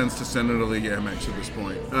lot of sense to send him to Liga MX at this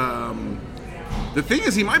point. The thing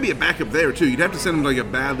is, he might be a backup there, too. You'd have to send him to a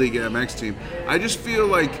bad Liga MX team. I just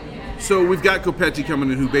feel so we've got Copetti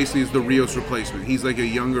coming in, who basically is the Rios replacement. He's a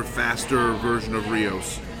younger, faster version of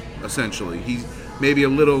Rios, essentially. He's maybe a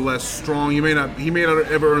little less strong. He may not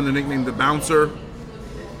ever earn the nickname the Bouncer,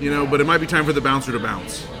 but it might be time for the Bouncer to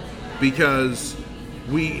bounce. Because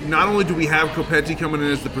not only do we have Copetti coming in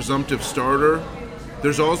as the presumptive starter,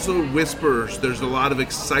 there's also whispers. There's a lot of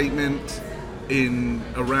excitement in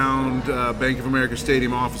around Bank of America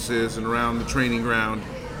Stadium offices and around the training ground.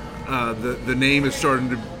 The name is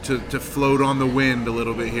starting to float on the wind a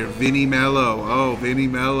little bit here. Vinny Mello. Oh, Vinny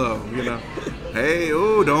Mello. You know, hey,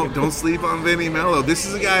 don't sleep on Vinny Mello. This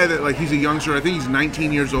is a guy that, like, he's a youngster. I think he's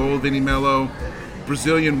 19 years old. Vinny Mello,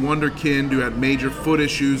 Brazilian wonderkind who had major foot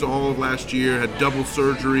issues all of last year, had double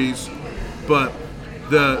surgeries. But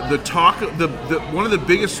the talk, one of the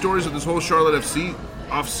biggest stories of this whole Charlotte FC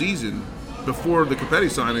off season before the Copetti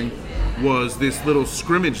signing was this little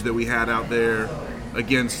scrimmage that we had out there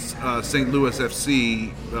against St. Louis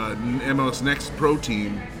FC, MLS Next Pro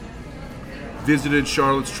team. Visited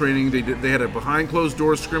Charlotte's training. They had a behind closed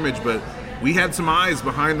doors scrimmage, but we had some eyes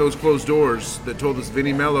behind those closed doors that told us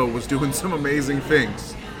Vinny Mello was doing some amazing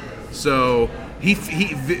things. So he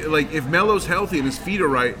like, if Melo's healthy and his feet are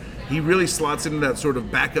right, he really slots into that sort of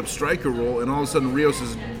backup striker role, and all of a sudden Rios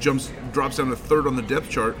drops down to third on the depth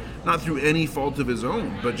chart, not through any fault of his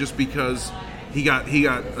own, but just because he got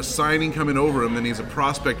a signing coming over him, then he has a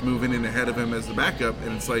prospect moving in ahead of him as the backup,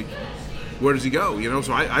 and it's like, where does he go? You know,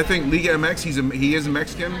 so I think Liga MX, he is a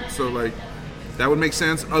Mexican, so like that would make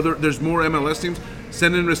sense. There's more MLS teams.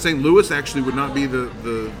 Sending him to St. Louis actually would not be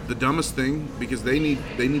the dumbest thing, because they need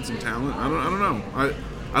some talent. I don't know.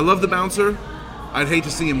 I love the bouncer. I'd hate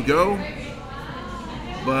to see him go,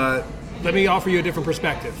 but let me offer you a different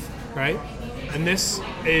perspective, right? And this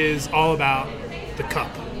is all about the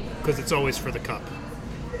cup, because it's always for the cup.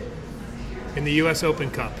 In the U.S.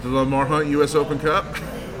 Open Cup, the Lamar Hunt U.S. Open Cup,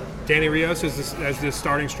 Danny Rios as the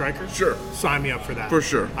starting striker. Sure, sign me up for that. For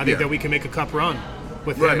sure, I think that we can make a cup run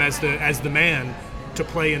with him as the man to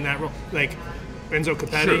play in that role. Like Enzo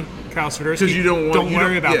Copetti, Kyle Swiderski. Don't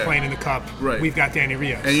worry about playing in the cup. Right. We've got Danny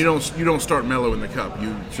Rios. And you don't start Mello in the cup.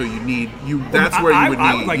 That's where you would need.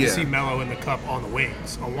 I would like to see Mello in the cup on the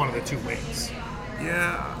wings, on one of the two wings.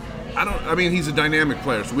 Yeah. I mean, he's a dynamic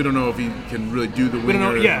player, so we don't know if he can really do the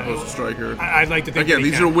winger as opposed to striker. I'd like to think. Again,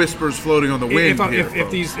 these are whispers floating on the wind.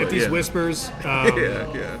 If these whispers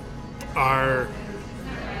are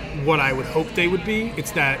what I would hope they would be,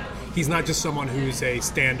 it's that he's not just someone who's a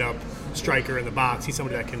stand-up striker in the box. He's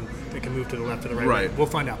somebody that can move to the left or the right. Right. We'll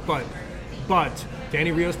find out. But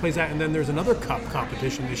Danny Rios plays that, and then there's another cup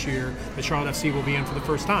competition this year that Charlotte FC will be in for the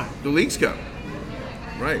first time. The Leagues Cup.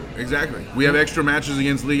 Right, exactly. We have extra matches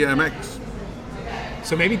against Liga MX.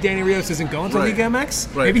 So maybe Danny Rios isn't going to Liga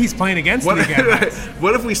MX? Right. Maybe he's playing against Liga MX.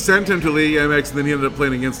 What if we sent him to Liga MX and then he ended up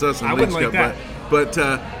playing against us in the Leagues Cup? That. But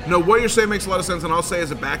no, what you're saying makes a lot of sense, and I'll say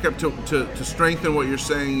as a backup to strengthen what you're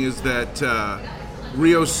saying is that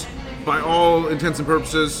Rios, by all intents and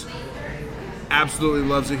purposes, absolutely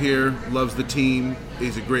loves it here, loves the team,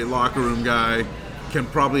 he's a great locker room guy, can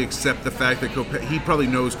probably accept the fact that he probably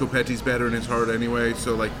knows Copetti's better in his heart anyway,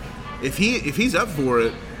 so like if he's up for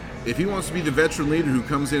it, if he wants to be the veteran leader who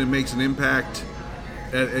comes in and makes an impact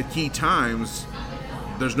at key times,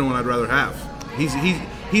 there's no one I'd rather have.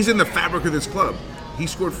 He's in the fabric of this club. He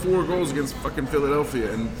scored 4 goals against fucking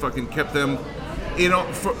Philadelphia and fucking kept them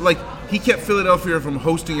he kept Philadelphia from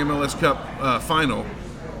hosting MLS Cup final,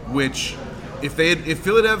 which if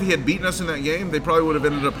Philadelphia had beaten us in that game, they probably would have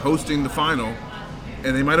ended up hosting the final,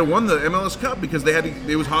 and they might have won the MLS Cup because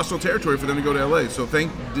it was hostile territory for them to go to LA. So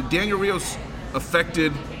Daniel Rios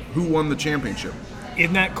affected who won the championship.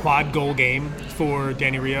 In that quad goal game for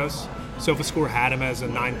Danny Rios, SofaScore had him as a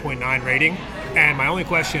 9.9 rating, and my only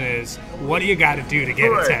question is, what do you got to do to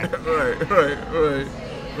get a 10?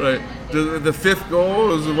 Right. The fifth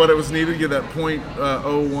goal is what it was needed to get that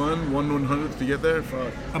 .01, 1/100th to get there.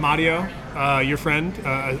 Fuck. Amadio, your friend,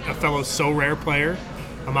 a fellow So Rare player.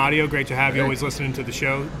 Amadio, great to have you. Always listening to the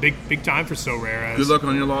show. Big time for So Rare. Good luck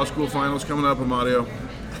on your law school finals coming up, Amadio.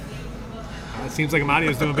 It seems like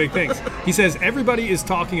Amadio's doing big things. He says, everybody is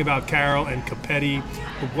talking about Carroll and Copetti,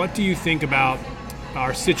 but what do you think about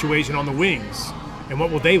our situation on the wings? And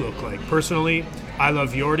what will they look like? Personally, I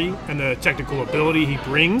love Yordi and the technical ability he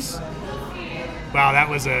brings. Wow, that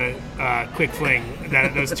was a quick fling.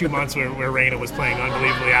 Those 2 months where Reyna was playing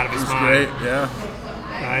unbelievably out of his mind. Great, yeah.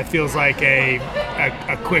 It feels like a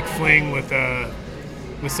quick fling with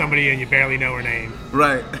somebody and you barely know her name.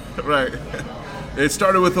 Right. It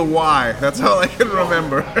started with a Y. That's all I can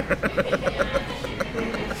remember.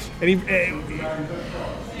 And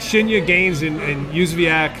Shinya, Gaines, and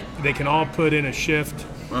Yuzviak, they can all put in a shift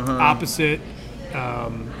opposite.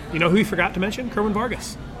 You know who we forgot to mention? Kerwin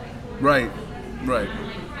Vargas. Right.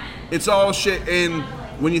 It's all shit. And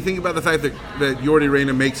when you think about the fact that Yordi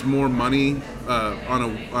Reyna makes more money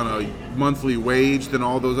on a monthly wage than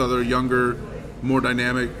all those other younger, more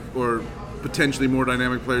dynamic or potentially more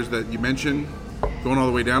dynamic players that you mentioned, going all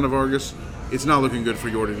the way down to Vargas, it's not looking good for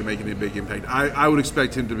Yordi to make any big impact. I would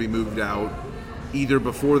expect him to be moved out either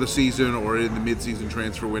before the season or in the mid-season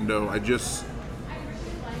transfer window. I just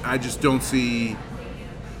don't see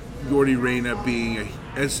Yordi Reyna being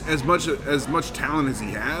as much talent as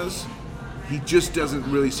he has. He just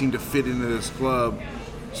doesn't really seem to fit into this club's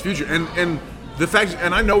future. And the fact,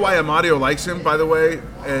 and I know why Amadio likes him, by the way,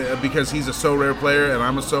 because he's a So Rare player and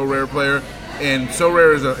I'm a So Rare player. And So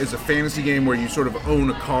Rare is a fantasy game where you sort of own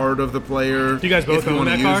a card of the player. Do you guys both own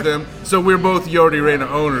that card? Them. So we're both Yordi Reyna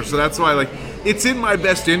owners. So that's why, it's in my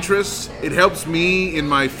best interest. It helps me in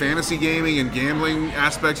my fantasy gaming and gambling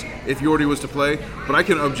aspects if Yordi was to play. But I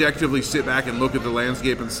can objectively sit back and look at the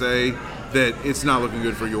landscape and say that it's not looking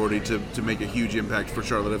good for Yordi to make a huge impact for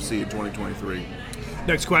Charlotte FC in 2023.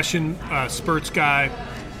 Next question, Spurts guy.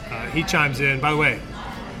 He chimes in. By the way,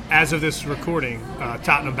 as of this recording,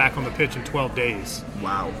 Tottenham back on the pitch in 12 days.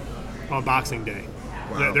 Wow. On Boxing Day.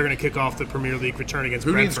 Wow. They're going to kick off the Premier League return against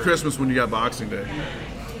Who Brentford. needs Christmas when you got Boxing Day?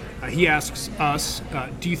 He asks us,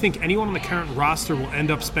 do you think anyone on the current roster will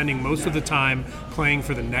end up spending most of the time playing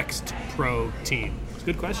for the next pro team? It's a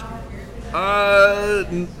good question.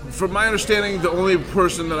 From my understanding, the only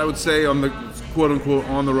person that I would say on the quote-unquote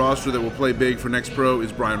on the roster that will play big for next pro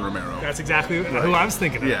is Brian Romero. That's exactly who I was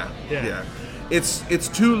thinking of. Yeah. It's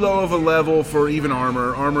too low of a level for even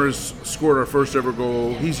Armour. Armour's scored our first ever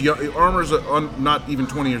goal. He's young. Armour's not even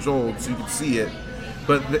 20 years old, so you can see it.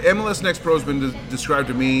 But the MLS Next Pro has been described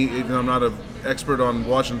to me, even though I'm not an expert on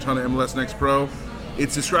watching a ton of MLS Next Pro,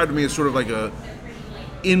 it's described to me as sort of like a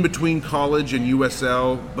in between college and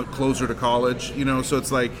USL, but closer to college. So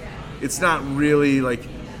it's not really like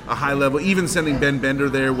a high level. Even sending Ben Bender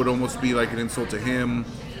there would almost be like an insult to him.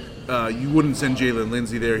 You wouldn't send Jalen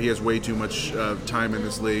Lindsay there. He has way too much time in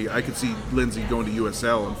this league. I could see Lindsay going to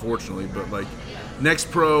USL, unfortunately, but Next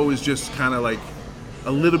Pro is just kind of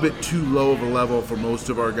a little bit too low of a level for most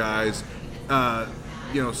of our guys.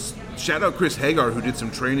 Shout out Chris Hagar, who did some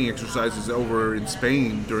training exercises over in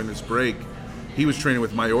Spain during this break. He was training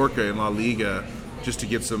with Mallorca in La Liga just to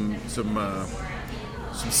get some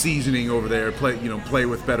seasoning over there, play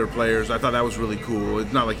with better players. I thought that was really cool.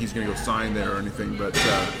 It's not like he's going to go sign there or anything, but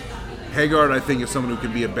Haggard, I think, is someone who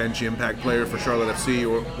can be a bench impact player for Charlotte FC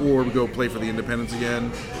or go play for the Independents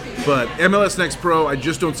again. But MLS Next Pro, I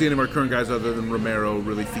just don't see any of our current guys other than Romero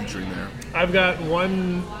really featuring there. I've got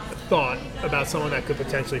one thought about someone that could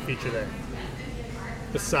potentially feature there,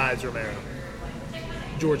 besides Romero.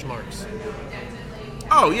 George Marks.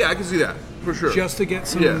 Oh, yeah, I can see that, for sure. Just to get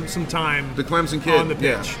some time the Clemson kid, on the pitch.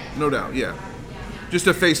 Yeah, no doubt, yeah. Just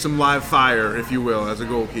to face some live fire, if you will, as a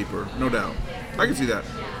goalkeeper, no doubt. I can see that.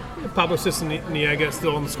 Pablo Cisniega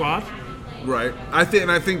still on the squad? Right. I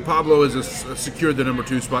think Pablo has secured the number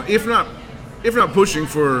 2 spot, if not pushing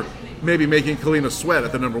for maybe making Kalina sweat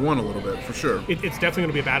at the number 1 a little bit, for sure. It's definitely going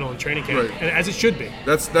to be a battle in training camp, right. And as it should be.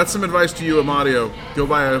 That's some advice to you, Amadio. Go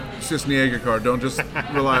buy a Cisniega card. Don't just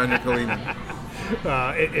rely on your Kalina.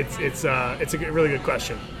 It's a really good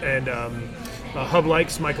question. And Hub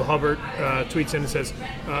Likes, Michael Hubbard, tweets in and says,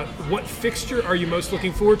 what fixture are you most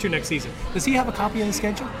looking forward to next season? Does he have a copy of the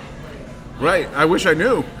schedule? Right. I wish I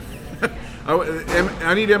knew.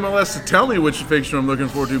 I need MLS to tell me which fixture I'm looking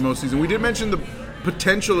forward to most season. We did mention the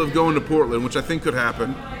potential of going to Portland, which I think could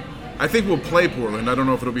happen. I think we'll play Portland. I don't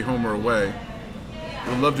know if it'll be home or away.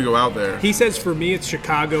 I'd love to go out there. He says for me it's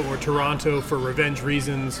Chicago or Toronto for revenge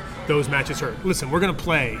reasons. Those matches hurt. Listen, we're going to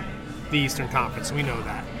play the Eastern Conference. We know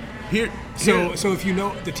that. So if you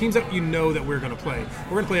know the teams that you know that we're going to play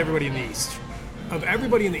everybody in the East. Of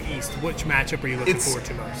everybody in the East, which matchup are you looking forward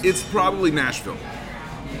to most? It's probably Nashville.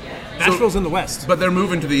 Nashville's in the West. But they're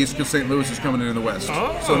moving to the East because St. Louis is coming in the West.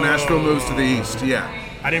 Oh. So Nashville moves to the East, yeah.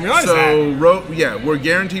 I didn't realize that. We're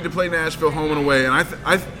guaranteed to play Nashville home and away. And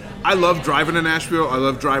I love driving to Nashville. I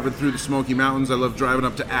love driving through the Smoky Mountains. I love driving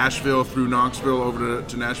up to Asheville, through Knoxville, over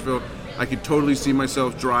to Nashville. I could totally see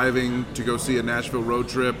myself driving to go see a Nashville road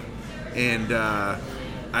trip. And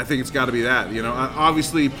I think it's got to be that. I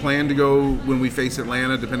obviously plan to go when we face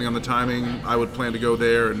Atlanta, depending on the timing. I would plan to go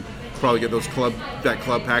there and probably get that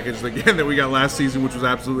club package again that we got last season, which was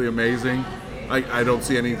absolutely amazing. I don't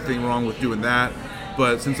see anything wrong with doing that.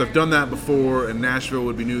 But since I've done that before, and Nashville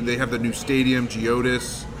would be new, they have the new stadium.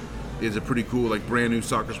 Geodis is a pretty cool, brand new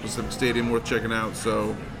soccer-specific stadium worth checking out.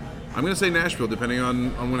 So I'm going to say Nashville, depending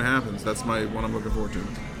on when it happens. That's one I'm looking forward to.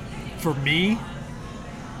 For me,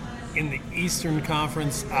 in the Eastern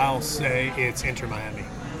Conference, I'll say it's Inter Miami.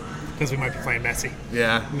 Because we might be playing Messi.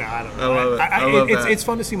 Yeah. No, I don't know. I love it. I love that. It's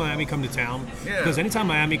fun to see Miami come to town. Yeah. Because anytime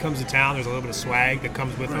Miami comes to town, there's a little bit of swag that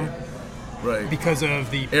comes with them. Right. Because of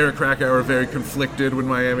the Eric Krakauer very conflicted when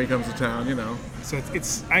Miami comes to town, you know. So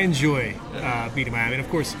it's I enjoy beating Miami. And of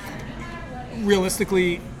course,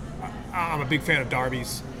 realistically, I'm a big fan of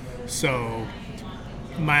derbies. So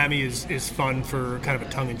Miami is fun for kind of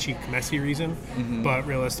a tongue-in-cheek, messy reason. Mm-hmm. But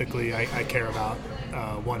realistically, I care about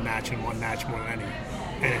one match and one match more than any.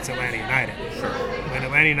 And it's Atlanta United. Sure. When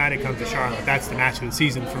Atlanta United comes to Charlotte, that's the match of the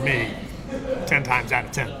season for me, 10 times out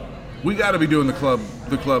of 10. We got to be doing the club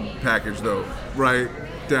package though, right?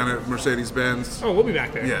 Down at Mercedes-Benz. Oh, we'll be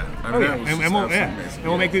back there. Yeah, I mean, and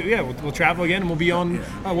we'll make it. We'll travel again, and we'll be on.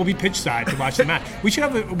 We'll be pitch side to watch the match. We should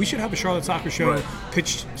have a Charlotte Soccer Show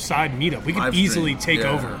pitch side meetup. We could easily take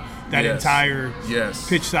over that entire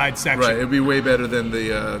pitch side section. Right, it'd be way better than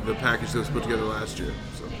the package that was put together last year.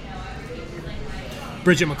 So.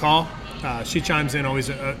 Bridget McCall. She chimes in always.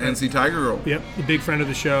 NC Tiger Girl. Yep, a big friend of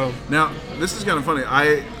the show. Now, this is kind of funny.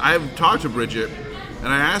 I've talked to Bridget, and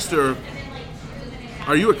I asked her,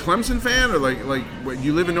 "Are you a Clemson fan, or like what,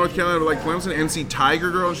 you live in North Carolina, like Clemson?" NC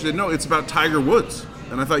Tiger Girl. And she said, "No, it's about Tiger Woods."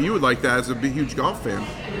 And I thought you would like that as a big, huge golf fan.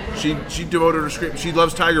 She devoted her script. She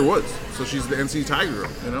loves Tiger Woods, so she's the NC Tiger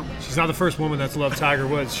Girl. You know. She's not the first woman that's loved Tiger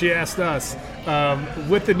Woods. She asked us,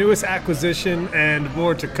 with the newest acquisition and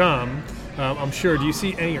more to come. I'm sure. Do you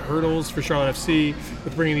see any hurdles for Charlotte FC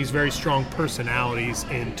with bringing these very strong personalities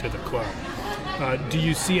into the club? Do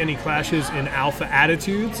you see any clashes in alpha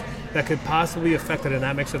attitudes that could possibly affect the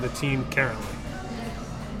dynamics of the team currently?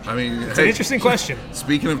 I mean, it's an interesting question.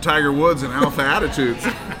 Speaking of Tiger Woods and alpha attitudes,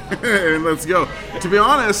 let's go. To be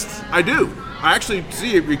honest, I do. I actually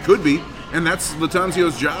see it. It could be, and that's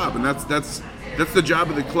Latanzio's job, and that's the job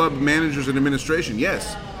of the club managers and administration.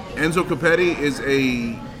 Yes, Enzo Capetti is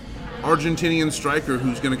a Argentinian striker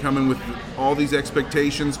who's going to come in with all these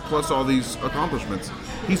expectations plus all these accomplishments.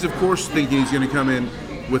 He's of course thinking he's going to come in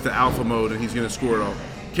with the alpha mode and he's going to score it all.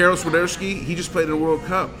 Karol Swiderski, he just played in a World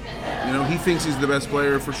Cup. You know, he thinks he's the best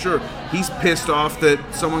player for sure. He's pissed off that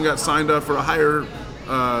someone got signed up for a higher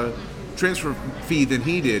transfer fee than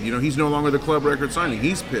he did. You know, he's no longer the club record signing.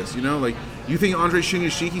 He's pissed, you know? Like, you think Andre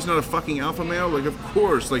Shinyashiki's not a fucking alpha male? Like, of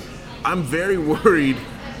course. Like, I'm very worried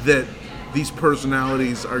that these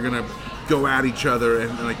personalities are going to go at each other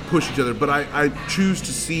and like push each other. But I choose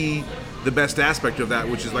to see the best aspect of that,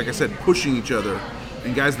 which is, like I said, pushing each other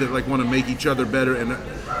and guys that like want to make each other better. And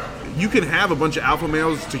you can have a bunch of alpha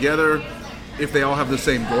males together if they all have the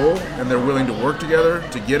same goal and they're willing to work together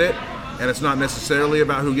to get it. And it's not necessarily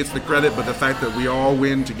about who gets the credit, but the fact that we all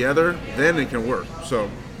win together, then it can work. So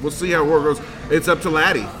we'll see how it goes. It's up to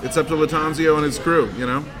Laddie. It's up to Latanzio and his crew, you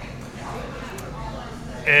know?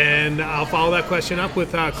 And I'll follow that question up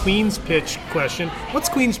with Queen's Pitch question. What's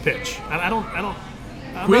Queen's Pitch? I'm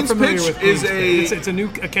Queen's not familiar Pitch with Queen's is it's a new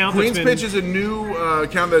account. Queen's Pitch is a new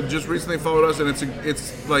account that just recently followed us, and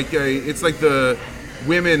it's like the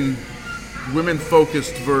women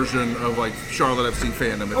focused version of like Charlotte FC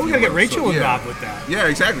fandom. Oh, we gotta get Rachel involved with that. Yeah,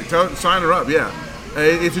 exactly. Sign her up. Yeah,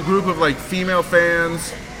 it's a group of like female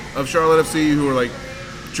fans of Charlotte FC who are like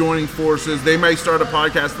joining forces. They may start a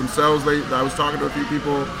podcast themselves. I was talking to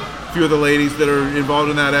a few of the ladies that are involved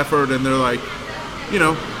in that effort, and they're like, you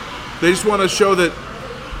know, they just want to show that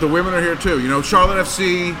the women are here too. You know, Charlotte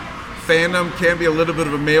FC fandom can be a little bit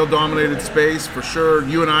of a male-dominated space for sure.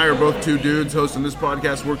 You and I are both two dudes hosting this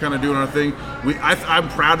podcast. We're kind of doing our thing. I'm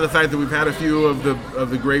proud of the fact that we've had a few of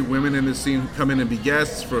the great women in this scene come in and be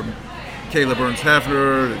guests, from Kayla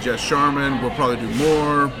Burns-Hefner to Jess Sharman. We'll probably do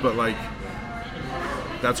more, but like,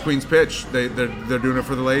 that's Queen's Pitch. They're doing it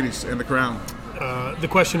for the ladies and the crown. The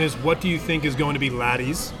question is, what do you think is going to be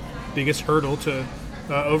Laddie's biggest hurdle to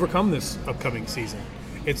overcome this upcoming season?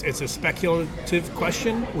 It's a speculative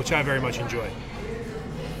question, which I very much enjoy.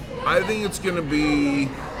 I think it's going to be,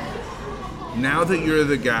 now that you're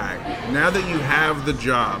the guy, now that you have the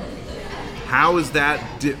job, how is that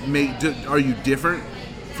are you different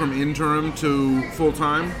from interim to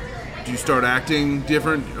full-time? Do you start acting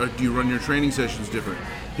different? Or do you run your training sessions different?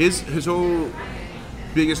 His whole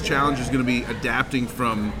biggest challenge is going to be adapting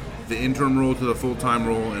from the interim role to the full-time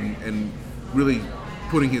role and really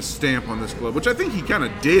putting his stamp on this club, which I think he kind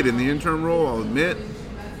of did in the interim role, I'll admit.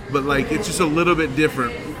 But like, it's just a little bit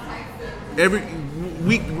different. Every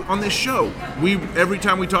week on this show, every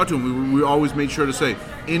time we talk to him, we always make sure to say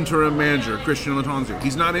interim manager Christian Latanzio.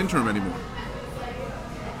 He's not interim anymore.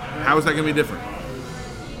 How is that going to be different?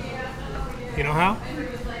 You know how?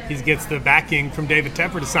 He gets the backing from David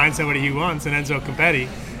Tepper to sign somebody he wants, and Enzo Capetti,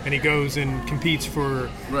 and he goes and competes for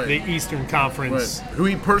the Eastern Conference. Right. Who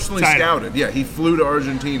he personally scouted. Yeah, he flew to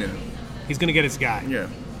Argentina. He's going to get his guy. Yeah.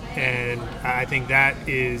 And I think that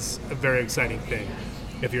is a very exciting thing.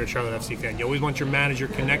 if you're a Charlotte FC fan. You always want your manager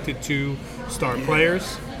connected to star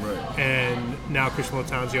players. Right. And now Christian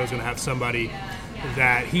Lattanzio is going to have somebody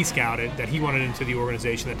that he scouted, that he wanted into the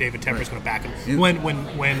organization, that David Tepper is going to back him.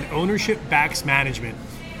 When ownership backs management,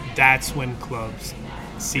 that's when clubs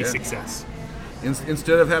see success.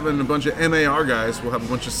 Instead of having a bunch of MAR guys, we'll have a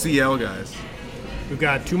bunch of CL guys. We've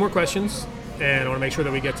got 2 more questions, and I want to make sure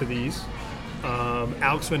that we get to these.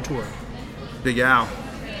 Alex Ventura. Big Al.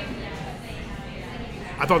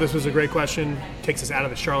 I thought this was a great question. Takes us out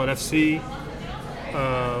of the Charlotte FC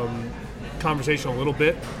conversation a little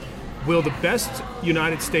bit. Will the best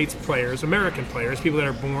United States players, American players, people that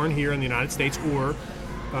are born here in the United States or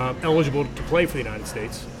eligible to play for the United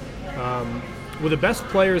States, will the best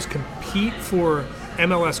players compete for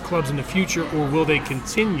MLS clubs in the future, or will they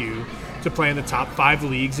continue to play in the top 5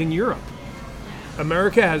 leagues in Europe?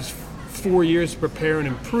 America has 4 years to prepare and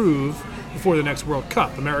improve before the next World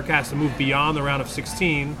Cup. America has to move beyond the round of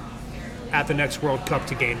 16 at the next World Cup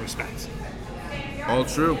to gain respect. All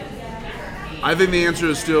true. I think the answer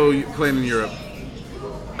is still playing in Europe.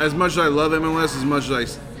 As much as I love MLS, as much as I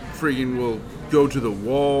freaking will go to the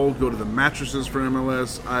wall, go to the mattresses for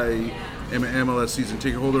MLS, I am an MLS season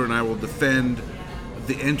ticket holder, and I will defend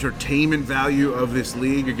the entertainment value of this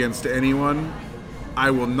league against anyone.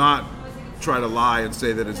 I will not try to lie and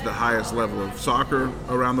say that it's the highest level of soccer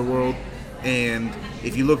around the world. And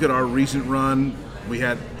if you look at our recent run, we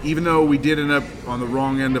had, even though we did end up on the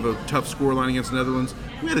wrong end of a tough scoreline against the Netherlands,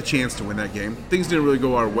 we had a chance to win that game. Things didn't really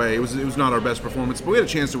go our way. It was not our best performance, but we had a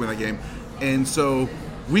chance to win that game. And so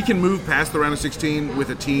we can move past the round of 16 with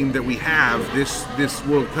a team that we have this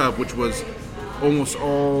World Cup, which was almost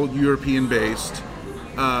all European-based.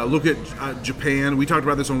 Look at Japan. We talked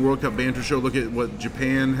about this on World Cup Banter Show. Look at what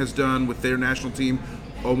Japan has done with their national team.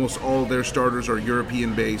 Almost all of their starters are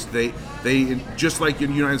European-based. They just like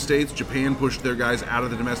in the United States, Japan pushed their guys out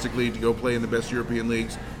of the domestic league to go play in the best European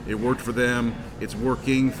leagues. It worked for them. It's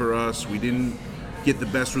working for us. We didn't get the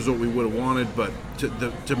best result we would have wanted, but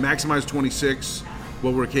to maximize 26,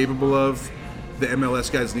 what we're capable of, the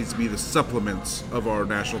MLS guys needs to be the supplements of our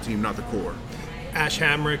national team, not the core. Ash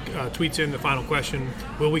Hamrick tweets in the final question: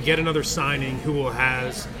 will we get another signing who will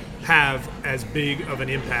have as big of an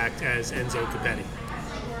impact as Enzo Capetti?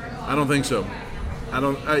 I don't think so. A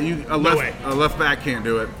left back can't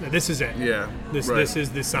do it. This is it. Yeah. This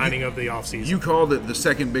is the signing of the offseason. You called it the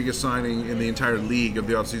second biggest signing in the entire league of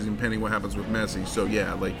the offseason, pending what happens with Messi. So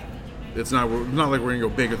yeah, like it's not like we're gonna go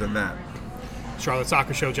bigger than that. Charlotte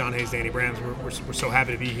Soccer Show, John Hayes, Danny Brams. We're so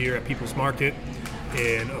happy to be here at People's Market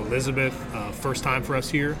in Elizabeth. First time for us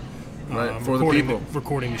here. Right, for the people.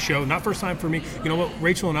 Recording the show. Not first time for me. You know what,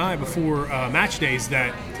 Rachel and I, before match days,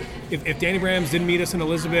 that if Danny Brams didn't meet us in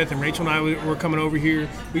Elizabeth and Rachel and I were coming over here,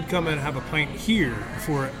 we'd come and have a pint here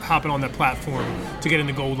before hopping on that platform to get in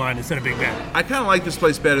the gold line instead of Big Ben. I kind of like this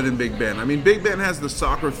place better than Big Ben. I mean, Big Ben has the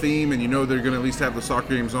soccer theme, and you know they're going to at least have the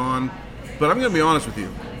soccer games on. But I'm going to be honest with you.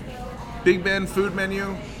 Big Ben food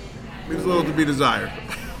menu leaves a little to be desired.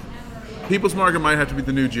 People's Market might have to be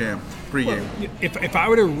the new jam pregame. Well, if I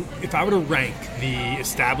were to rank the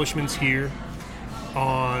establishments here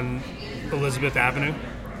on Elizabeth Avenue,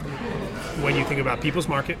 when you think about People's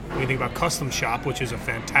Market, when you think about Custom Shop, which is a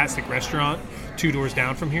fantastic restaurant 2 doors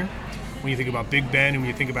down from here, when you think about Big Ben, and when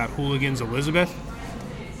you think about Hooligans Elizabeth,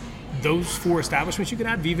 those 4 establishments, you can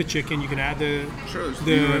add Viva Chicken, you can add the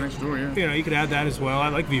right next door, yeah. You know, you could add that as well. I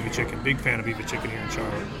like Viva Chicken, big fan of Viva Chicken here in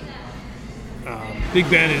Charlotte. Big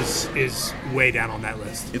Ben is way down on that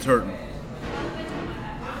list. It's hurting.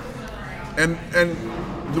 And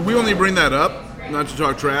we only bring that up, not to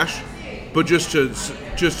talk trash, but just to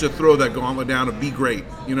throw that gauntlet down and be great,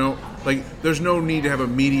 you know? Like, there's no need to have a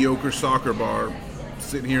mediocre soccer bar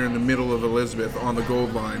sitting here in the middle of Elizabeth on the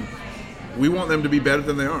gold line. We want them to be better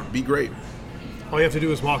than they are. Be great. All you have to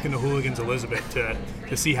do is walk into Hooligans Elizabeth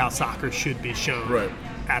to see how soccer should be shown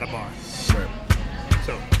at a bar. Right.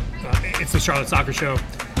 So, it's the Charlotte Soccer Show,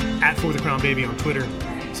 at For the Crown Baby on Twitter.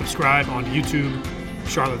 Subscribe on YouTube,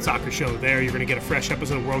 Charlotte Soccer Show there. You're going to get a fresh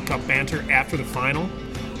episode of World Cup Banter after the final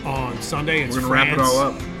on Sunday. It's We're going to wrap it all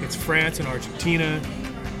up. It's France and Argentina.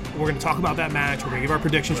 We're going to talk about that match. We're going to give our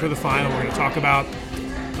predictions for the final. We're going to talk about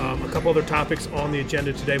a couple other topics on the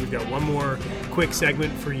agenda today. We've got one more quick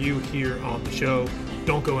segment for you here on the show.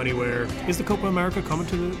 Don't go anywhere. Is the Copa America coming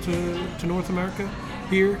to North America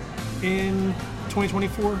here in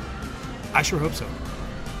 2024? I sure hope so.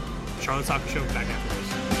 Charlotte Soccer Show, back after this.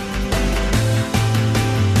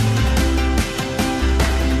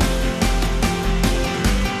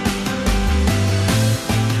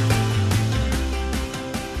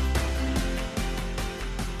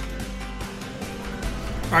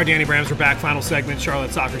 All right, Danny Brams, we're back. Final segment, Charlotte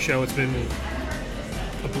Soccer Show. It's been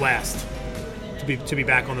a blast to be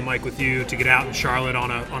back on the mic with you, to get out in Charlotte on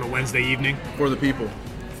a Wednesday evening. For the people.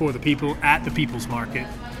 For the people at the People's Market.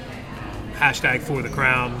 Hashtag For the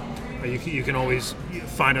Crown. You can always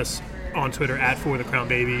find us on Twitter at For the Crown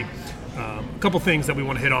Baby. A couple things that we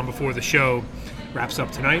want to hit on before the show wraps up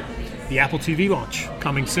tonight. The Apple TV launch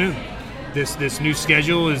coming soon. This new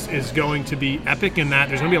schedule is going to be epic in that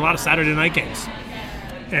there's going to be a lot of Saturday night games.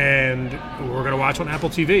 And we're going to watch on Apple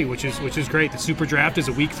TV, which is great. The Super Draft is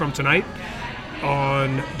a week from tonight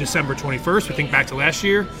on December 21st. We think back to last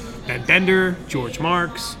year. Ben Bender, George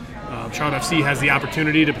Marks. Charlotte FC has the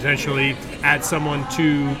opportunity to potentially add someone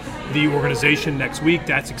to the organization next week.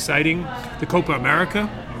 That's exciting. The Copa America.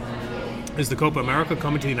 Is the Copa America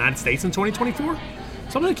coming to the United States in 2024?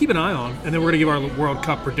 Something to keep an eye on. And then we're going to give our World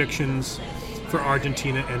Cup predictions for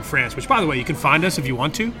Argentina and France, which, by the way, you can find us if you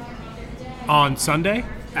want to on Sunday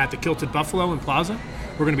at the Kilted Buffalo in Plaza.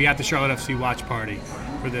 We're going to be at the Charlotte FC watch party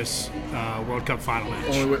for this World Cup final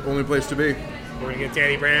match. Only place to be. We're going to get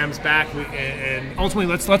Danny Brams back, and ultimately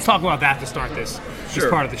let's talk about that to start this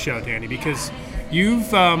part of the show, Danny, because you've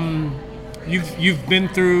been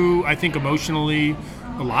through, I think, emotionally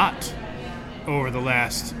a lot over the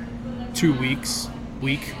last 2 weeks,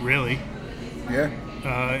 really. Yeah.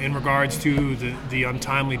 In regards to the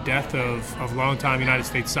untimely death of longtime United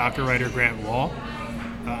States soccer writer Grant Wahl.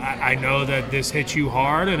 I know that this hit you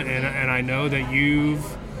hard, and I know that you've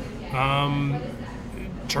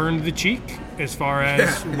turned the cheek as far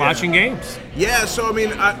as watching games. Yeah, so I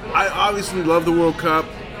mean, I obviously love the World Cup,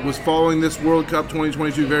 was following this World Cup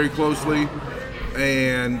 2022 very closely,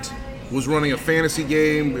 and was running a fantasy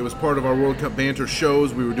game. It was part of our World Cup banter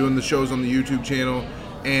shows. We were doing the shows on the YouTube channel.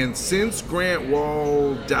 And since Grant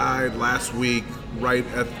Wahl died last week, right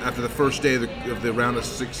after the first day of the round of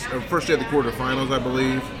six, or first day of the quarterfinals, I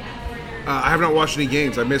believe, I have not watched any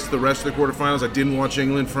games. I missed the rest of the quarterfinals. I didn't watch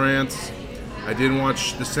England-France. I didn't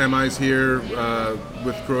watch the semis here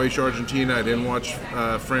with Croatia-Argentina. I didn't watch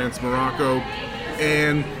France-Morocco.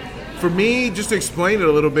 And for me, just to explain it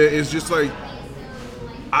a little bit, is just like,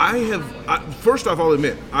 first off, I'll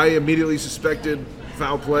admit, I immediately suspected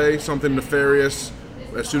foul play, something nefarious.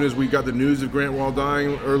 As soon as we got the news of Grant Wahl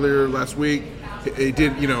dying earlier last week,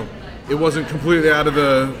 it wasn't completely out of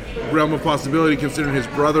the realm of possibility, considering his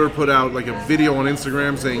brother put out like a video on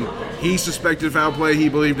Instagram saying he suspected foul play. He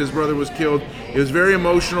believed his brother was killed. It was very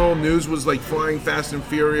emotional. News was like flying fast and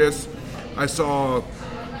furious. I saw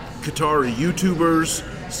Qatari YouTubers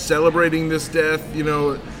celebrating this death,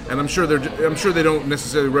 and I'm sure they don't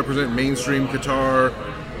necessarily represent mainstream Qatar,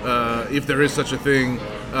 if there is such a thing.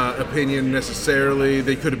 Opinion necessarily.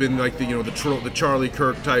 They could have been like the Charlie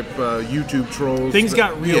Kirk type YouTube trolls. Things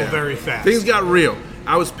got real very fast. Things got real.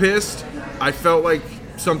 I was pissed. I felt like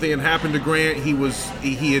something had happened to Grant.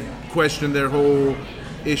 He had questioned their whole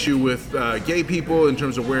issue with gay people in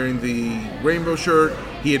terms of wearing the rainbow shirt.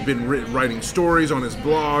 He had been writing stories on his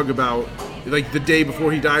blog about, like, the day before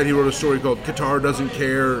he died, he wrote a story called "Qatar Doesn't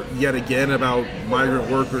Care Yet Again" about migrant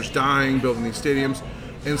workers dying, building these stadiums.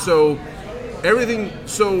 And so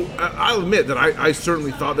I'll admit that I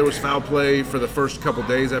certainly thought there was foul play for the first couple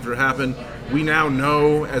days after it happened. We now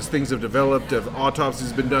know, as things have developed, if autopsies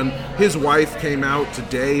have been done. His wife came out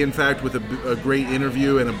today, in fact, with a great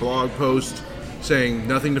interview and a blog post saying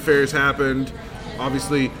nothing nefarious happened.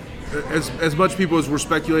 Obviously, as much people as were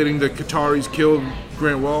speculating that Qataris killed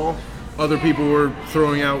Grant Wahl, other people were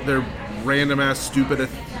throwing out their random-ass, stupid,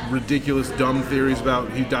 ridiculous, dumb theories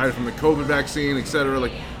about he died from the COVID vaccine, etc.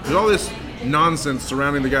 Like, there's all this nonsense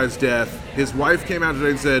surrounding the guy's death. His wife came out today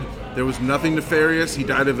and said there was nothing nefarious. He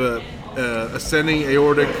died of a ascending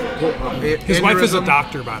aortic His aneurysm. wife is a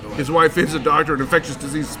doctor, by the way. His wife is a doctor, an infectious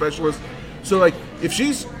disease specialist. So, like, if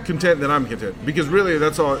she's content, then I'm content. Because really,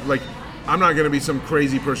 that's all, like, I'm not going to be some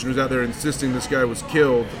crazy person who's out there insisting this guy was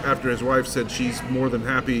killed after his wife said she's more than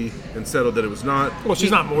happy and settled that it was not. Well, she's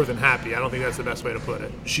not more than happy. I don't think that's the best way to put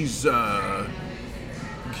it. She's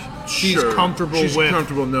comfortable with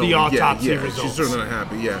the autopsy results. She's certainly not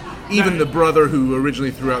happy, Even the brother who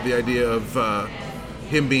originally threw out the idea of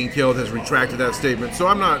him being killed has retracted that statement. So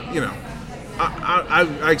I'm not,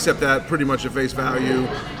 I accept that pretty much at face value.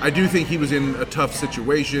 I do think he was in a tough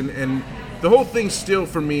situation, and the whole thing still,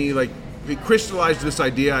 for me, like, it crystallized this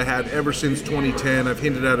idea I had ever since 2010. I've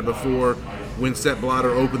hinted at it before when Sepp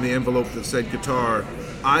Blatter opened the envelope that said Qatar.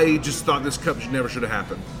 I just thought this cup never should have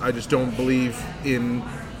happened. I just don't believe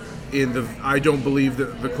I don't believe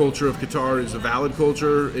that the culture of Qatar is a valid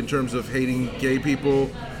culture in terms of hating gay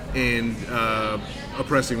people. and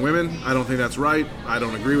oppressing women. I don't think that's right. I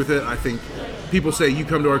don't agree with it. I think people say you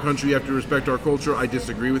come to our country, you have to respect our culture. I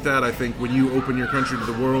disagree with that. I think when you open your country to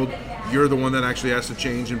the world, you're the one that actually has to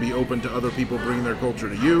change and be open to other people bringing their culture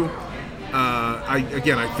to you.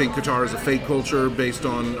 I think Qatar is a fake culture based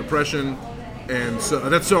on oppression, and so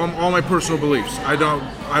that's all my personal beliefs. I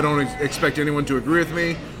don't expect anyone to agree with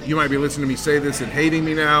me. You might be listening to me say this and hating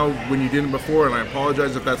me now when you didn't before, and I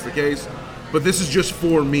apologize if that's the case. But this is just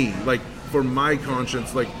for me, like for my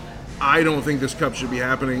conscience. Like I don't think this cup should be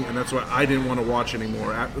happening, and that's why I didn't want to watch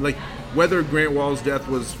anymore. Like whether Grant Wall's death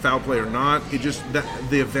was foul play or not, it just that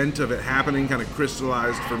the event of it happening kind of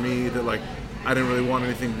crystallized for me that like I didn't really want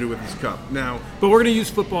anything to do with this cup. Now, but we're going to use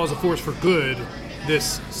football as a force for good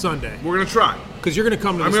this Sunday. We're going to try. Because you're going to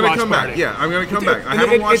come to this watch party. I'm going to come back. Yeah, I'm going to come back. I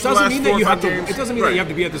haven't watched the last 4 or 5 games. It doesn't mean that you have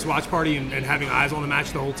to be at this watch party and having eyes on the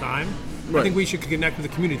match the whole time. Right. I think we should connect with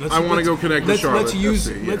the community. I want to go connect with Charlotte.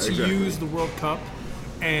 Let's use the World Cup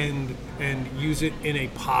and use it in a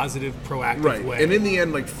positive, proactive way. And in the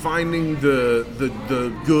end, like finding the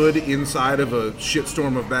good inside of a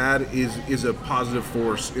shitstorm of bad is a positive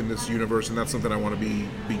force in this universe, and that's something I want to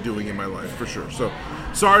be doing in my life for sure. So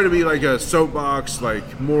sorry to be like a soapbox like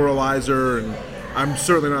moralizer, and I'm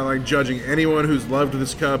certainly not like judging anyone who's loved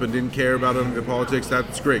this cup and didn't care about it in the politics.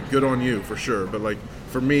 That's great, good on you for sure. But like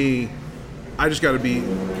for me, I just got to be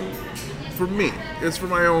for me. It's for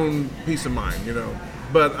my own peace of mind, you know.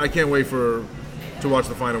 But I can't wait to watch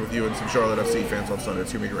the final with you and some Charlotte FC fans on Sunday.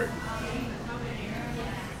 It's going to be great.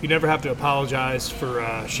 You never have to apologize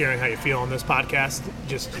for sharing how you feel on this podcast.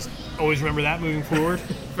 Just always remember that moving forward.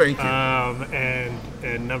 Thank you.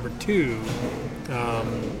 And number 2,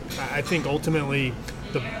 I think ultimately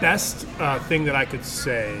the best thing that I could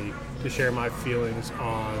say to share my feelings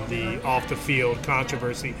on the off-the-field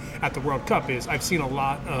controversy at the World Cup is I've seen a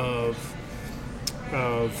lot of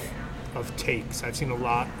takes. I've seen a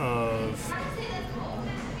lot of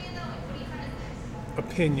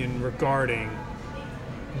opinion regarding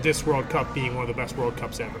this World Cup being one of the best World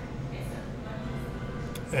Cups ever.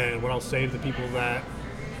 And what I'll say to the people that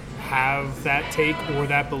have that take or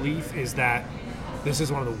that belief is that this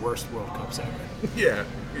is one of the worst World Cups ever. Yeah.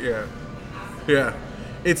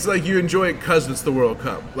 It's like you enjoy it because it's the World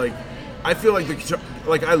Cup. Like, I feel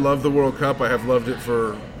like I love the World Cup. I have loved it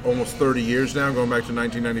for almost 30 years now, going back to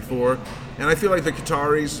 1994. And I feel like the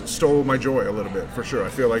Qataris stole my joy a little bit, for sure. I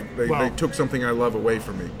feel like they took something I love away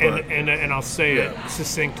from me. But, and I'll say it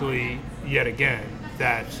succinctly yet again,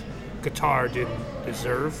 that Qatar didn't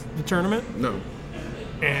deserve the tournament. No.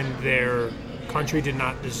 And their country did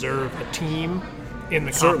not deserve a team in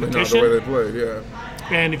the Certainly competition. Certainly not the way they played,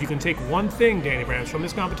 yeah. And if you can take one thing, Danny Brams, from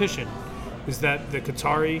this competition, is that the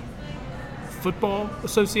Qatari Football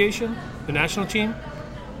Association, the national team,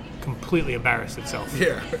 completely embarrassed itself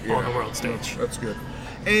on the world stage. That's good.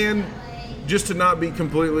 And just to not be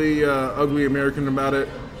completely ugly American about it,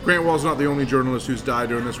 Grant Wall's not the only journalist who's died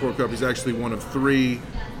during this World Cup. He's actually one of 3.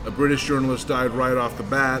 A British journalist died right off the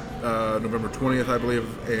bat, November 20th, I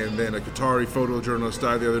believe, and then a Qatari photojournalist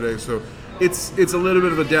died the other day. So it's a little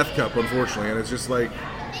bit of a death cup, unfortunately, and it's just like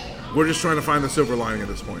we're just trying to find the silver lining at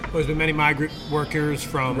this point. There's been many migrant workers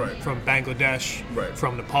from Bangladesh,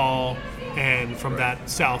 from Nepal, and from that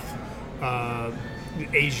South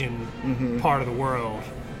Asian part of the world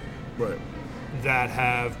that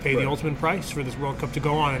have paid the ultimate price for this World Cup to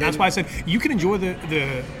go on. And that's why I said you can enjoy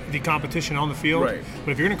the competition on the field,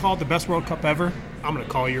 but if you're going to call it the best World Cup ever, I'm going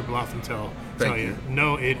to call your bluff and tell you,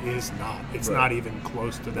 no, it is not. It's not even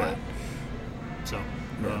close to that. So,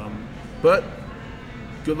 but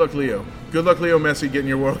good luck, Leo. Good luck, Leo Messi, getting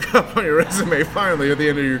your World Cup on your resume finally at the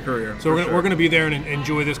end of your career. So we're going to be there and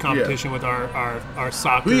enjoy this competition with our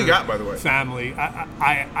soccer. Who you got, by the way? Family.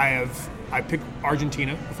 I picked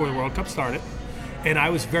Argentina before the World Cup started, and I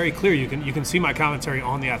was very clear. You can see my commentary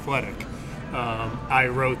on The Athletic. I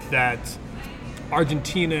wrote that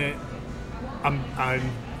Argentina.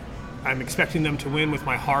 I'm expecting them to win with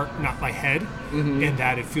my heart, not my head, and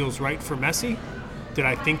that it feels right for Messi. Did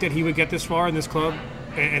I think that he would get this far in this club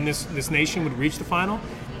and this nation would reach the final?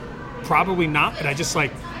 Probably not. But I just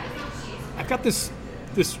I've got this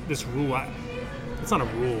rule. It's not a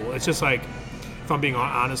rule. It's just like, if I'm being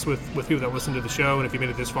honest with people that listen to the show, and if you made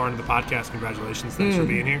it this far into the podcast, congratulations. Thanks for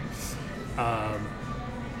being here. I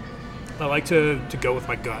like to go with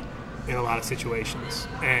my gut in a lot of situations,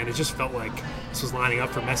 and it just felt like this was lining up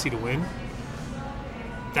for Messi to win.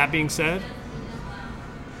 That being said,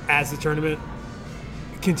 as the tournament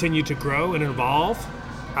continued to grow and evolve,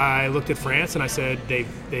 I looked at France and I said they've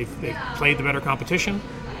played the better competition.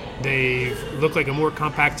 They look like a more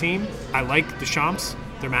compact team. I like Deschamps,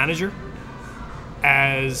 their manager.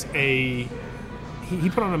 as he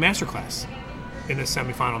put on a masterclass in the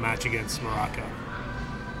semifinal match against Morocco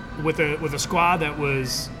with a squad that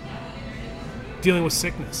was dealing with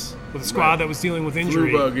sickness, with a squad that was dealing with injury,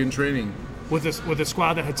 flu bug in training, with a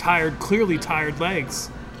squad that had clearly tired legs.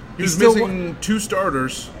 He was missing 2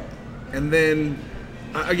 starters, and then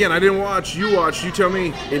again, I didn't watch. You watched. You tell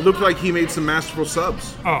me. It looked like he made some masterful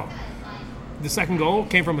subs. Oh, the second goal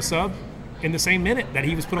came from a sub in the same minute that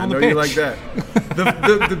he was put on the pitch. I know you like that.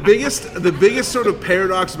 The biggest sort of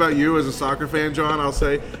paradox about you as a soccer fan, John, I'll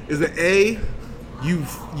say, is that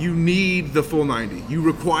you need the full 90. You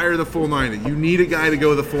require the full 90. You need a guy to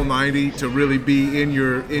go the full 90 to really be in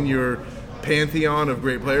your pantheon of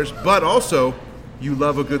great players. But also, you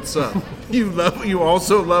love a good sub. You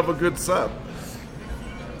also love a good sub.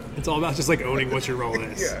 It's all about just like owning what your role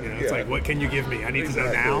is. It's like, what can you give me? I need to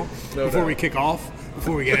know now before we kick off,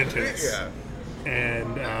 before we get into this.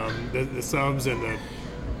 And the subs and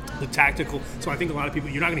the tactical. So I think a lot of people,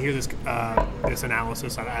 you're not going to hear this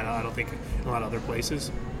analysis. I don't think in a lot of other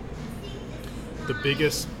places. The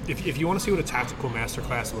biggest, if you want to see what a tactical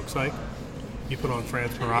masterclass looks like, you put on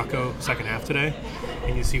France-Morocco second half today,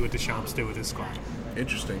 and you see what Deschamps did with his squad.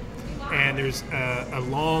 Interesting. And there's a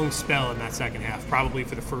long spell in that second half, probably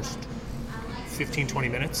for the first 15, 20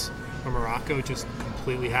 minutes, where Morocco just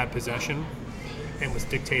completely had possession and was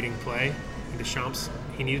dictating play. And Deschamps,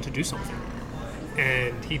 he needed to do something.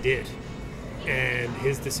 And he did. And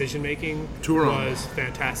his decision-making was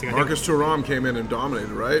fantastic. Marcus Thuram came in and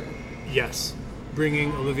dominated, right? Yes.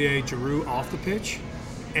 Bringing Olivier Giroud off the pitch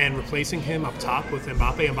and replacing him up top with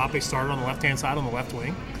Mbappe. Mbappe started on the left-hand side on the left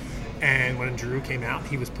wing. And when Giroud came out,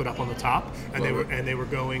 he was put up on the top, and they were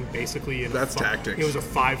going basically in tactics. It was a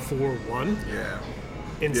 5-4-1. Yeah.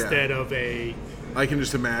 Instead of a. I can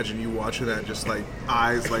just imagine you watching that, just like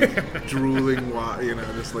eyes like drooling,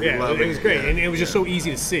 just like loving. It was great, and it was just so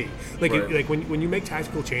easy to see. Like when you make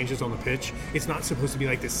tactical changes on the pitch, it's not supposed to be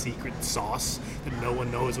like this secret sauce that no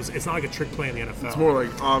one knows. It's not like a trick play in the NFL. It's more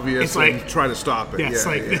like obvious. It's like try to stop it. Yeah, it's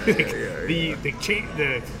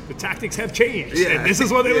the tactics have changed, and this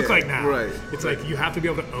is what they look like now. Right. It's like you have to be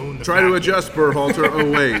able to own the. Try to adjust, Berhalter.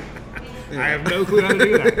 Oh wait. I have no clue how to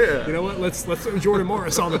do that. You know what? Let's throw Jordan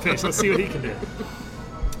Morris on the pitch. Let's see what he can do.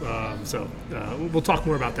 We'll talk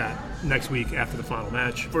more about that next week after the final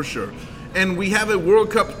match. For sure. And we have a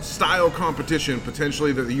World Cup style competition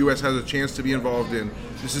potentially that the U.S. has a chance to be involved in.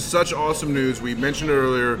 This is such awesome news. We mentioned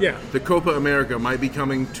earlier the Copa America might be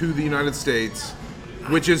coming to the United States,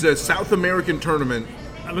 which is a South American tournament.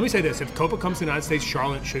 Let me say this. If Copa comes to the United States,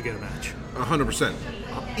 Charlotte should get a match. 100%.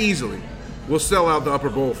 Easily. We'll sell out the upper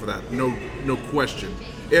bowl for that. No question.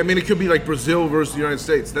 I mean, it could be like Brazil versus the United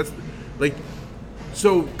States. That's like...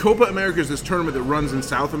 So Copa America is this tournament that runs in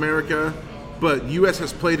South America, but U.S.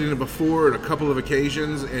 has played in it before at a couple of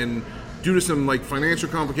occasions, and due to some like financial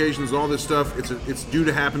complications and all this stuff, it's due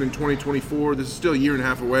to happen in 2024. This is still a year and a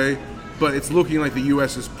half away, but it's looking like the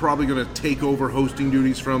U.S. is probably going to take over hosting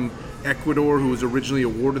duties from Ecuador, who was originally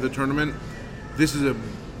awarded the tournament. This is a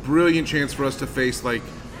brilliant chance for us to face like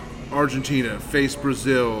Argentina, face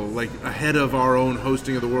Brazil, like ahead of our own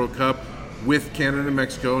hosting of the World Cup. With Canada and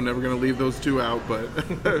Mexico, never going to leave those two out, but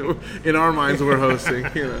in our minds we're hosting.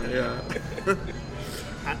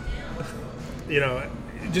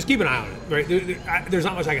 Just keep an eye on it. Right? There's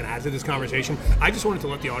not much I can add to this conversation. I just wanted to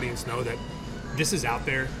let the audience know that this is out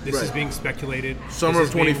there. This is being speculated. Summer of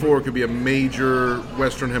 24 could be a major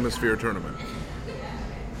Western Hemisphere tournament.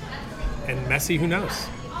 And Messi, who knows?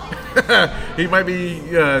 He might be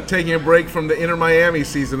taking a break from the Inter Miami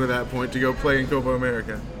season at that point to go play in Copa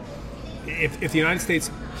America. If the United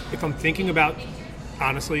States, if I'm thinking about,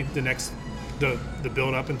 honestly, the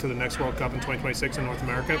build up into the next World Cup in 2026 in North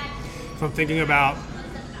America, if I'm thinking about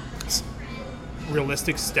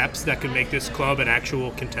realistic steps that can make this club an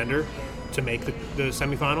actual contender to make the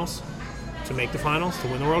semifinals, to make the finals, to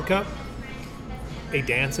win the World Cup, a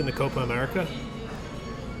dance in the Copa America.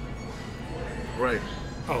 Right.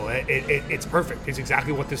 Oh, it's perfect. It's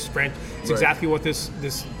exactly what this exactly what this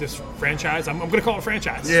franchise. I'm going to call it a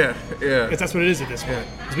franchise. Yeah. Because that's what it is at this point.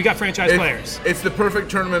 Because we got franchise players. It's the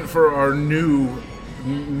perfect tournament for our new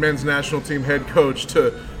men's national team head coach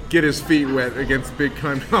to get his feet wet against big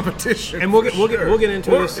time competition. And we'll get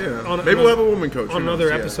into this. Maybe we'll have a woman coach on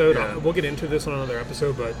another episode. Yeah. We'll get into this on another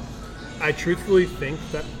episode. But I truthfully think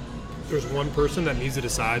that there's one person that needs to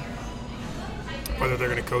decide whether they're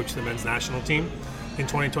going to coach the men's national team in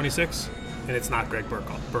 2026, and it's not Greg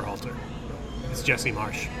Berhalter. It's Jesse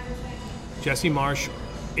Marsch. Jesse Marsch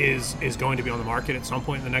is going to be on the market at some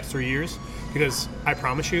point in the next 3 years, because I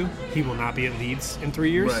promise you he will not be at Leeds in 3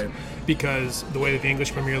 years. Right. Because the way that the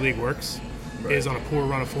English Premier League works is on a poor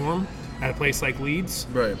run of form at a place like Leeds.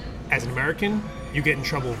 Right. As an American, you get in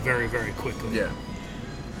trouble very, very quickly. Yeah.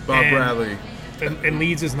 Bob Bradley. And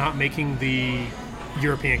Leeds is not making the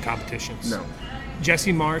European competitions. No.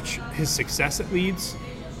 Jesse March, his success at Leeds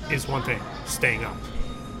is one thing, staying up.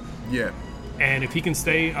 Yeah. And if he can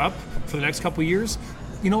stay up for the next couple of years,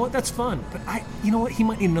 you know what? That's fun. But you know what? He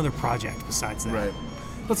might need another project besides that. Right.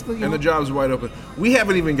 And the job's wide open. We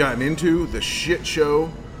haven't even gotten into the shit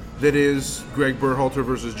show that is Greg Berhalter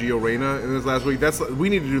versus Gio Reyna in this last week. We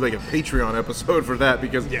need to do like a Patreon episode for that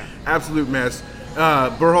because absolute mess.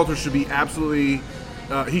 Berhalter should be absolutely.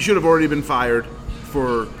 He should have already been fired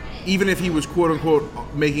for. Even if he was quote unquote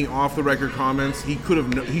making off the record comments,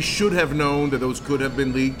 he should have known that those could have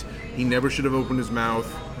been leaked. He never should have opened his mouth.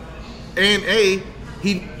 And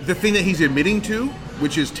the thing that he's admitting to,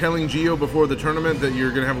 which is telling Gio before the tournament that you're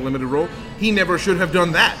going to have a limited role, he never should have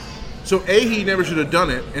done that. So he never should have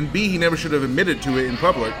done it, and B, he never should have admitted to it in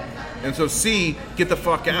public. And so C, get the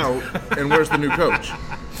fuck out, and where's the new coach?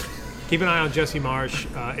 Keep an eye on Jesse Marsh.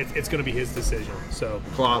 It's going to be his decision. So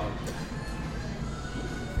Klopp.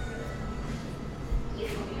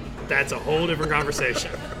 That's a whole different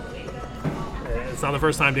conversation. It's not the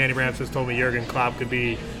first time Danny Bramlette has told me Jurgen Klopp could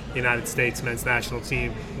be the United States men's national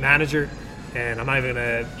team manager, and I'm not even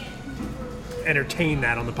going to entertain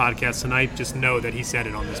that on the podcast tonight. Just know that he said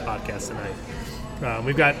it on this podcast tonight.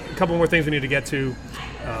 We've got a couple more things we need to get to.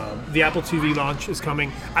 The Apple TV launch is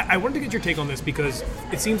coming. I wanted to get your take on this because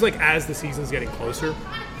it seems like as the season's getting closer,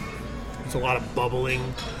 there's a lot of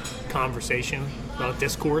bubbling conversation, a lot of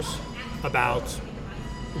discourse about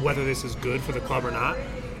whether this is good for the club or not.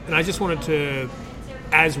 And I just wanted to,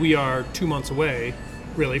 as we are 2 months away,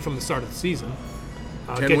 really, from the start of the season,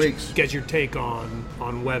 10 weeks. Get your take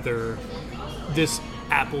on whether this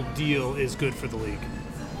Apple deal is good for the league.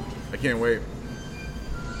 I can't wait.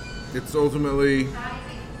 It's ultimately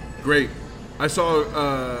great. I saw,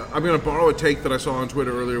 I'm going to borrow a take that I saw on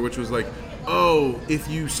Twitter earlier, which was like, oh, if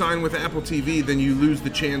you sign with Apple TV, then you lose the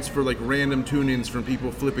chance for like random tune-ins from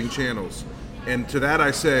people flipping channels. And to that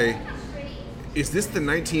I say, is this the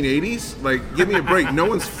 1980s? Like, give me a break. No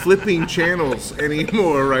one's flipping channels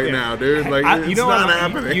anymore now, dude. Like, it's not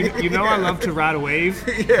happening. You know I love to ride a wave.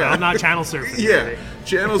 Yeah. I'm not channel surfing. Yeah. Really.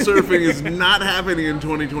 Channel surfing is not happening in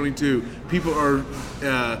 2022. People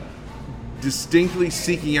are distinctly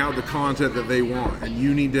seeking out the content that they want, and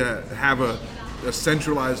you need to have a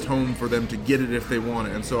centralized home for them to get it if they want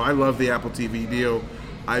it. And so I love the Apple TV deal.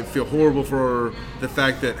 I feel horrible for the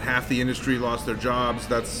fact that half the industry lost their jobs.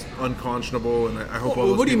 That's unconscionable, and I hope all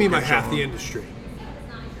those What do you mean by catch half on. the industry?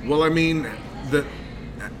 Well, I mean that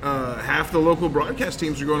half the local broadcast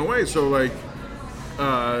teams are going away. So, like,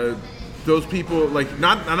 those people, like, I'm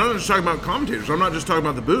not just talking about commentators. I'm not just talking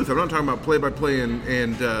about the booth. I'm not talking about play-by-play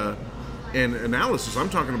and analysis. I'm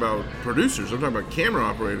talking about producers. I'm talking about camera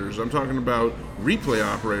operators. I'm talking about replay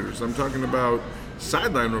operators. I'm talking about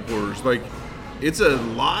sideline reporters. Like, it's a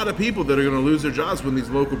lot of people that are going to lose their jobs when these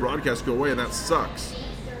local broadcasts go away, and that sucks.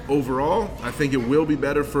 Overall, I think it will be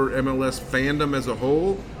better for MLS fandom as a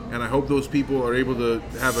whole, and I hope those people are able to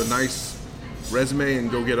have a nice resume and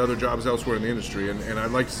go get other jobs elsewhere in the industry. And I'd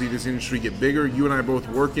like to see this industry get bigger. You and I both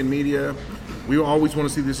work in media. We always want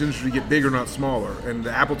to see this industry get bigger, not smaller. And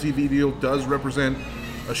the Apple TV deal does represent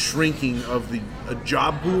a shrinking of a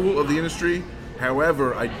job pool of the industry.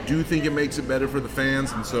 However, I do think it makes it better for the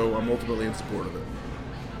fans, and so I'm ultimately in support of it.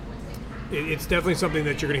 It's definitely something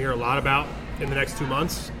that you're going to hear a lot about in the next 2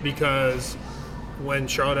 months, because when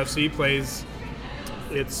Charlotte FC plays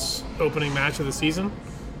its opening match of the season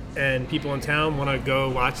and people in town want to go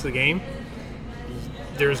watch the game,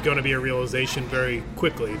 there's going to be a realization very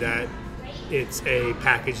quickly that it's a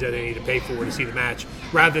package that they need to pay for to see the match,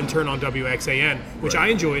 rather than turn on WXAN, which I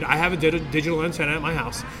enjoyed. I have a digital antenna at my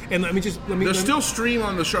house, and There's still stream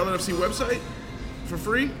on the Charlotte FC website for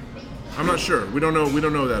free. I'm not sure. We don't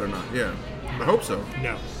know that or not. Yeah, I hope so.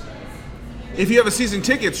 No. If you have a season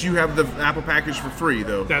tickets, you have the Apple package for free,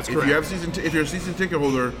 though. That's if correct. You have if you're a season ticket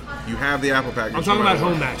holder, you have the Apple package. I'm talking about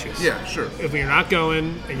home matches. Yeah, sure. If you're not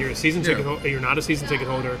going and you're a season ticket, you're not a season ticket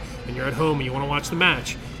holder, and you're at home and you want to watch the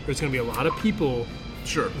match, there's going to be a lot of people,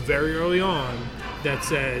 very early on, that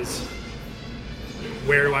says,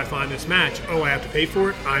 "Where do I find this match? Oh, I have to pay for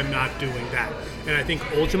it. I'm not doing that." And I think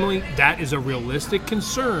ultimately that is a realistic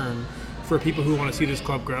concern for people who want to see this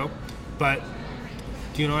club grow. But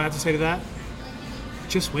do you know what I have to say to that?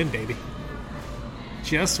 Just win, baby.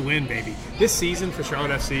 Just win, baby. This season for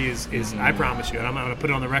Charlotte FC is I promise you, and I'm going to put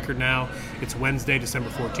it on the record now, it's Wednesday, December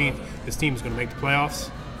 14th. This team is going to make the playoffs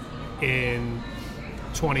in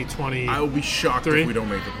 2020. I will be shocked if we don't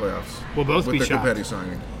make the playoffs. We'll both be with the shocked. Capetti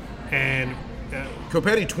signing. And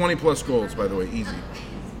Copetti 20+ goals, by the way, easy.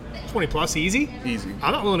 20 plus, easy? Easy.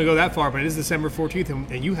 I'm not willing to go that far, but it is December 14th,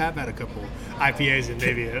 and you have had a couple IPAs and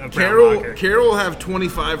maybe a brown lager. Carroll will have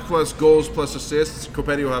 25+ goals plus assists.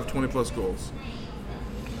 Copetti will have 20+ goals.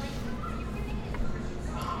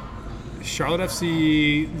 Charlotte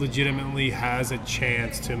FC legitimately has a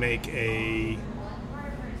chance to make a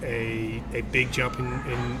big jump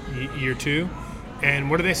in year 2. And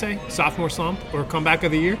what do they say? Sophomore slump or comeback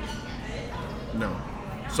of the year? No.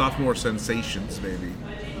 Sophomore sensations, maybe.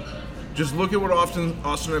 Just look at what Austin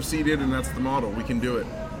FC did, and that's the model. We can do it.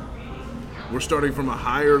 We're starting from a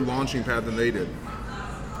higher launching pad than they did.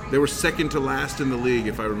 They were second to last in the league,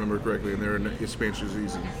 if I remember correctly, in their expansion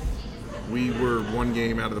season. We were 1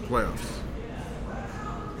 game out of the playoffs.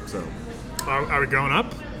 So, are we going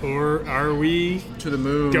up, or are we to the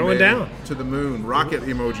moon? Going down to the moon. Rocket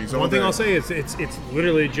emojis. One thing I'll say is it's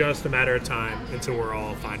literally just a matter of time until we're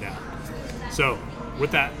all find out. So,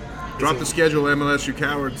 with that, drop the schedule, MLS, you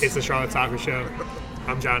cowards. It's the Charlotte Soccer Show.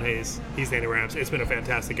 I'm John Hayes. He's Danny Rams. It's been a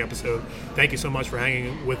fantastic episode. Thank you so much for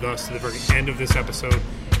hanging with us to the very end of this episode.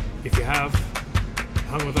 If you have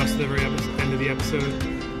hung with us to the very end of the episode,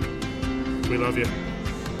 we love you.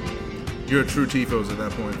 You're a true Tifos at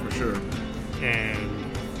that point, for sure. And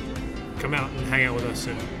come out and hang out with us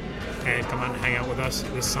soon. And come out and hang out with us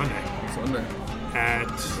this Sunday. At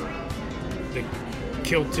the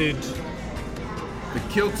Kilted.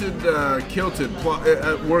 We're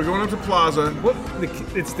going up to Plaza. What?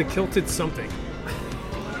 It's the Kilted something.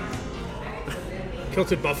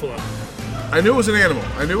 Kilted Buffalo. I knew it was an animal.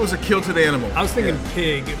 I knew it was a kilted animal. I was thinking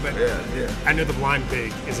pig, but yeah. I know the blind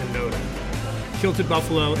pig is in Noda. Kilted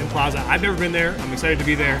Buffalo in Plaza. I've never been there. I'm excited to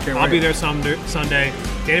be there. I'll be there Sunday.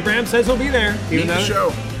 Danny Bram says he'll be there. Meet the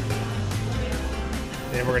show.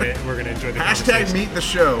 And we're gonna enjoy the hashtag meet the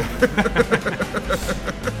show.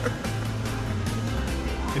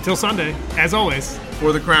 Until Sunday, as always.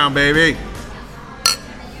 For the crown, baby.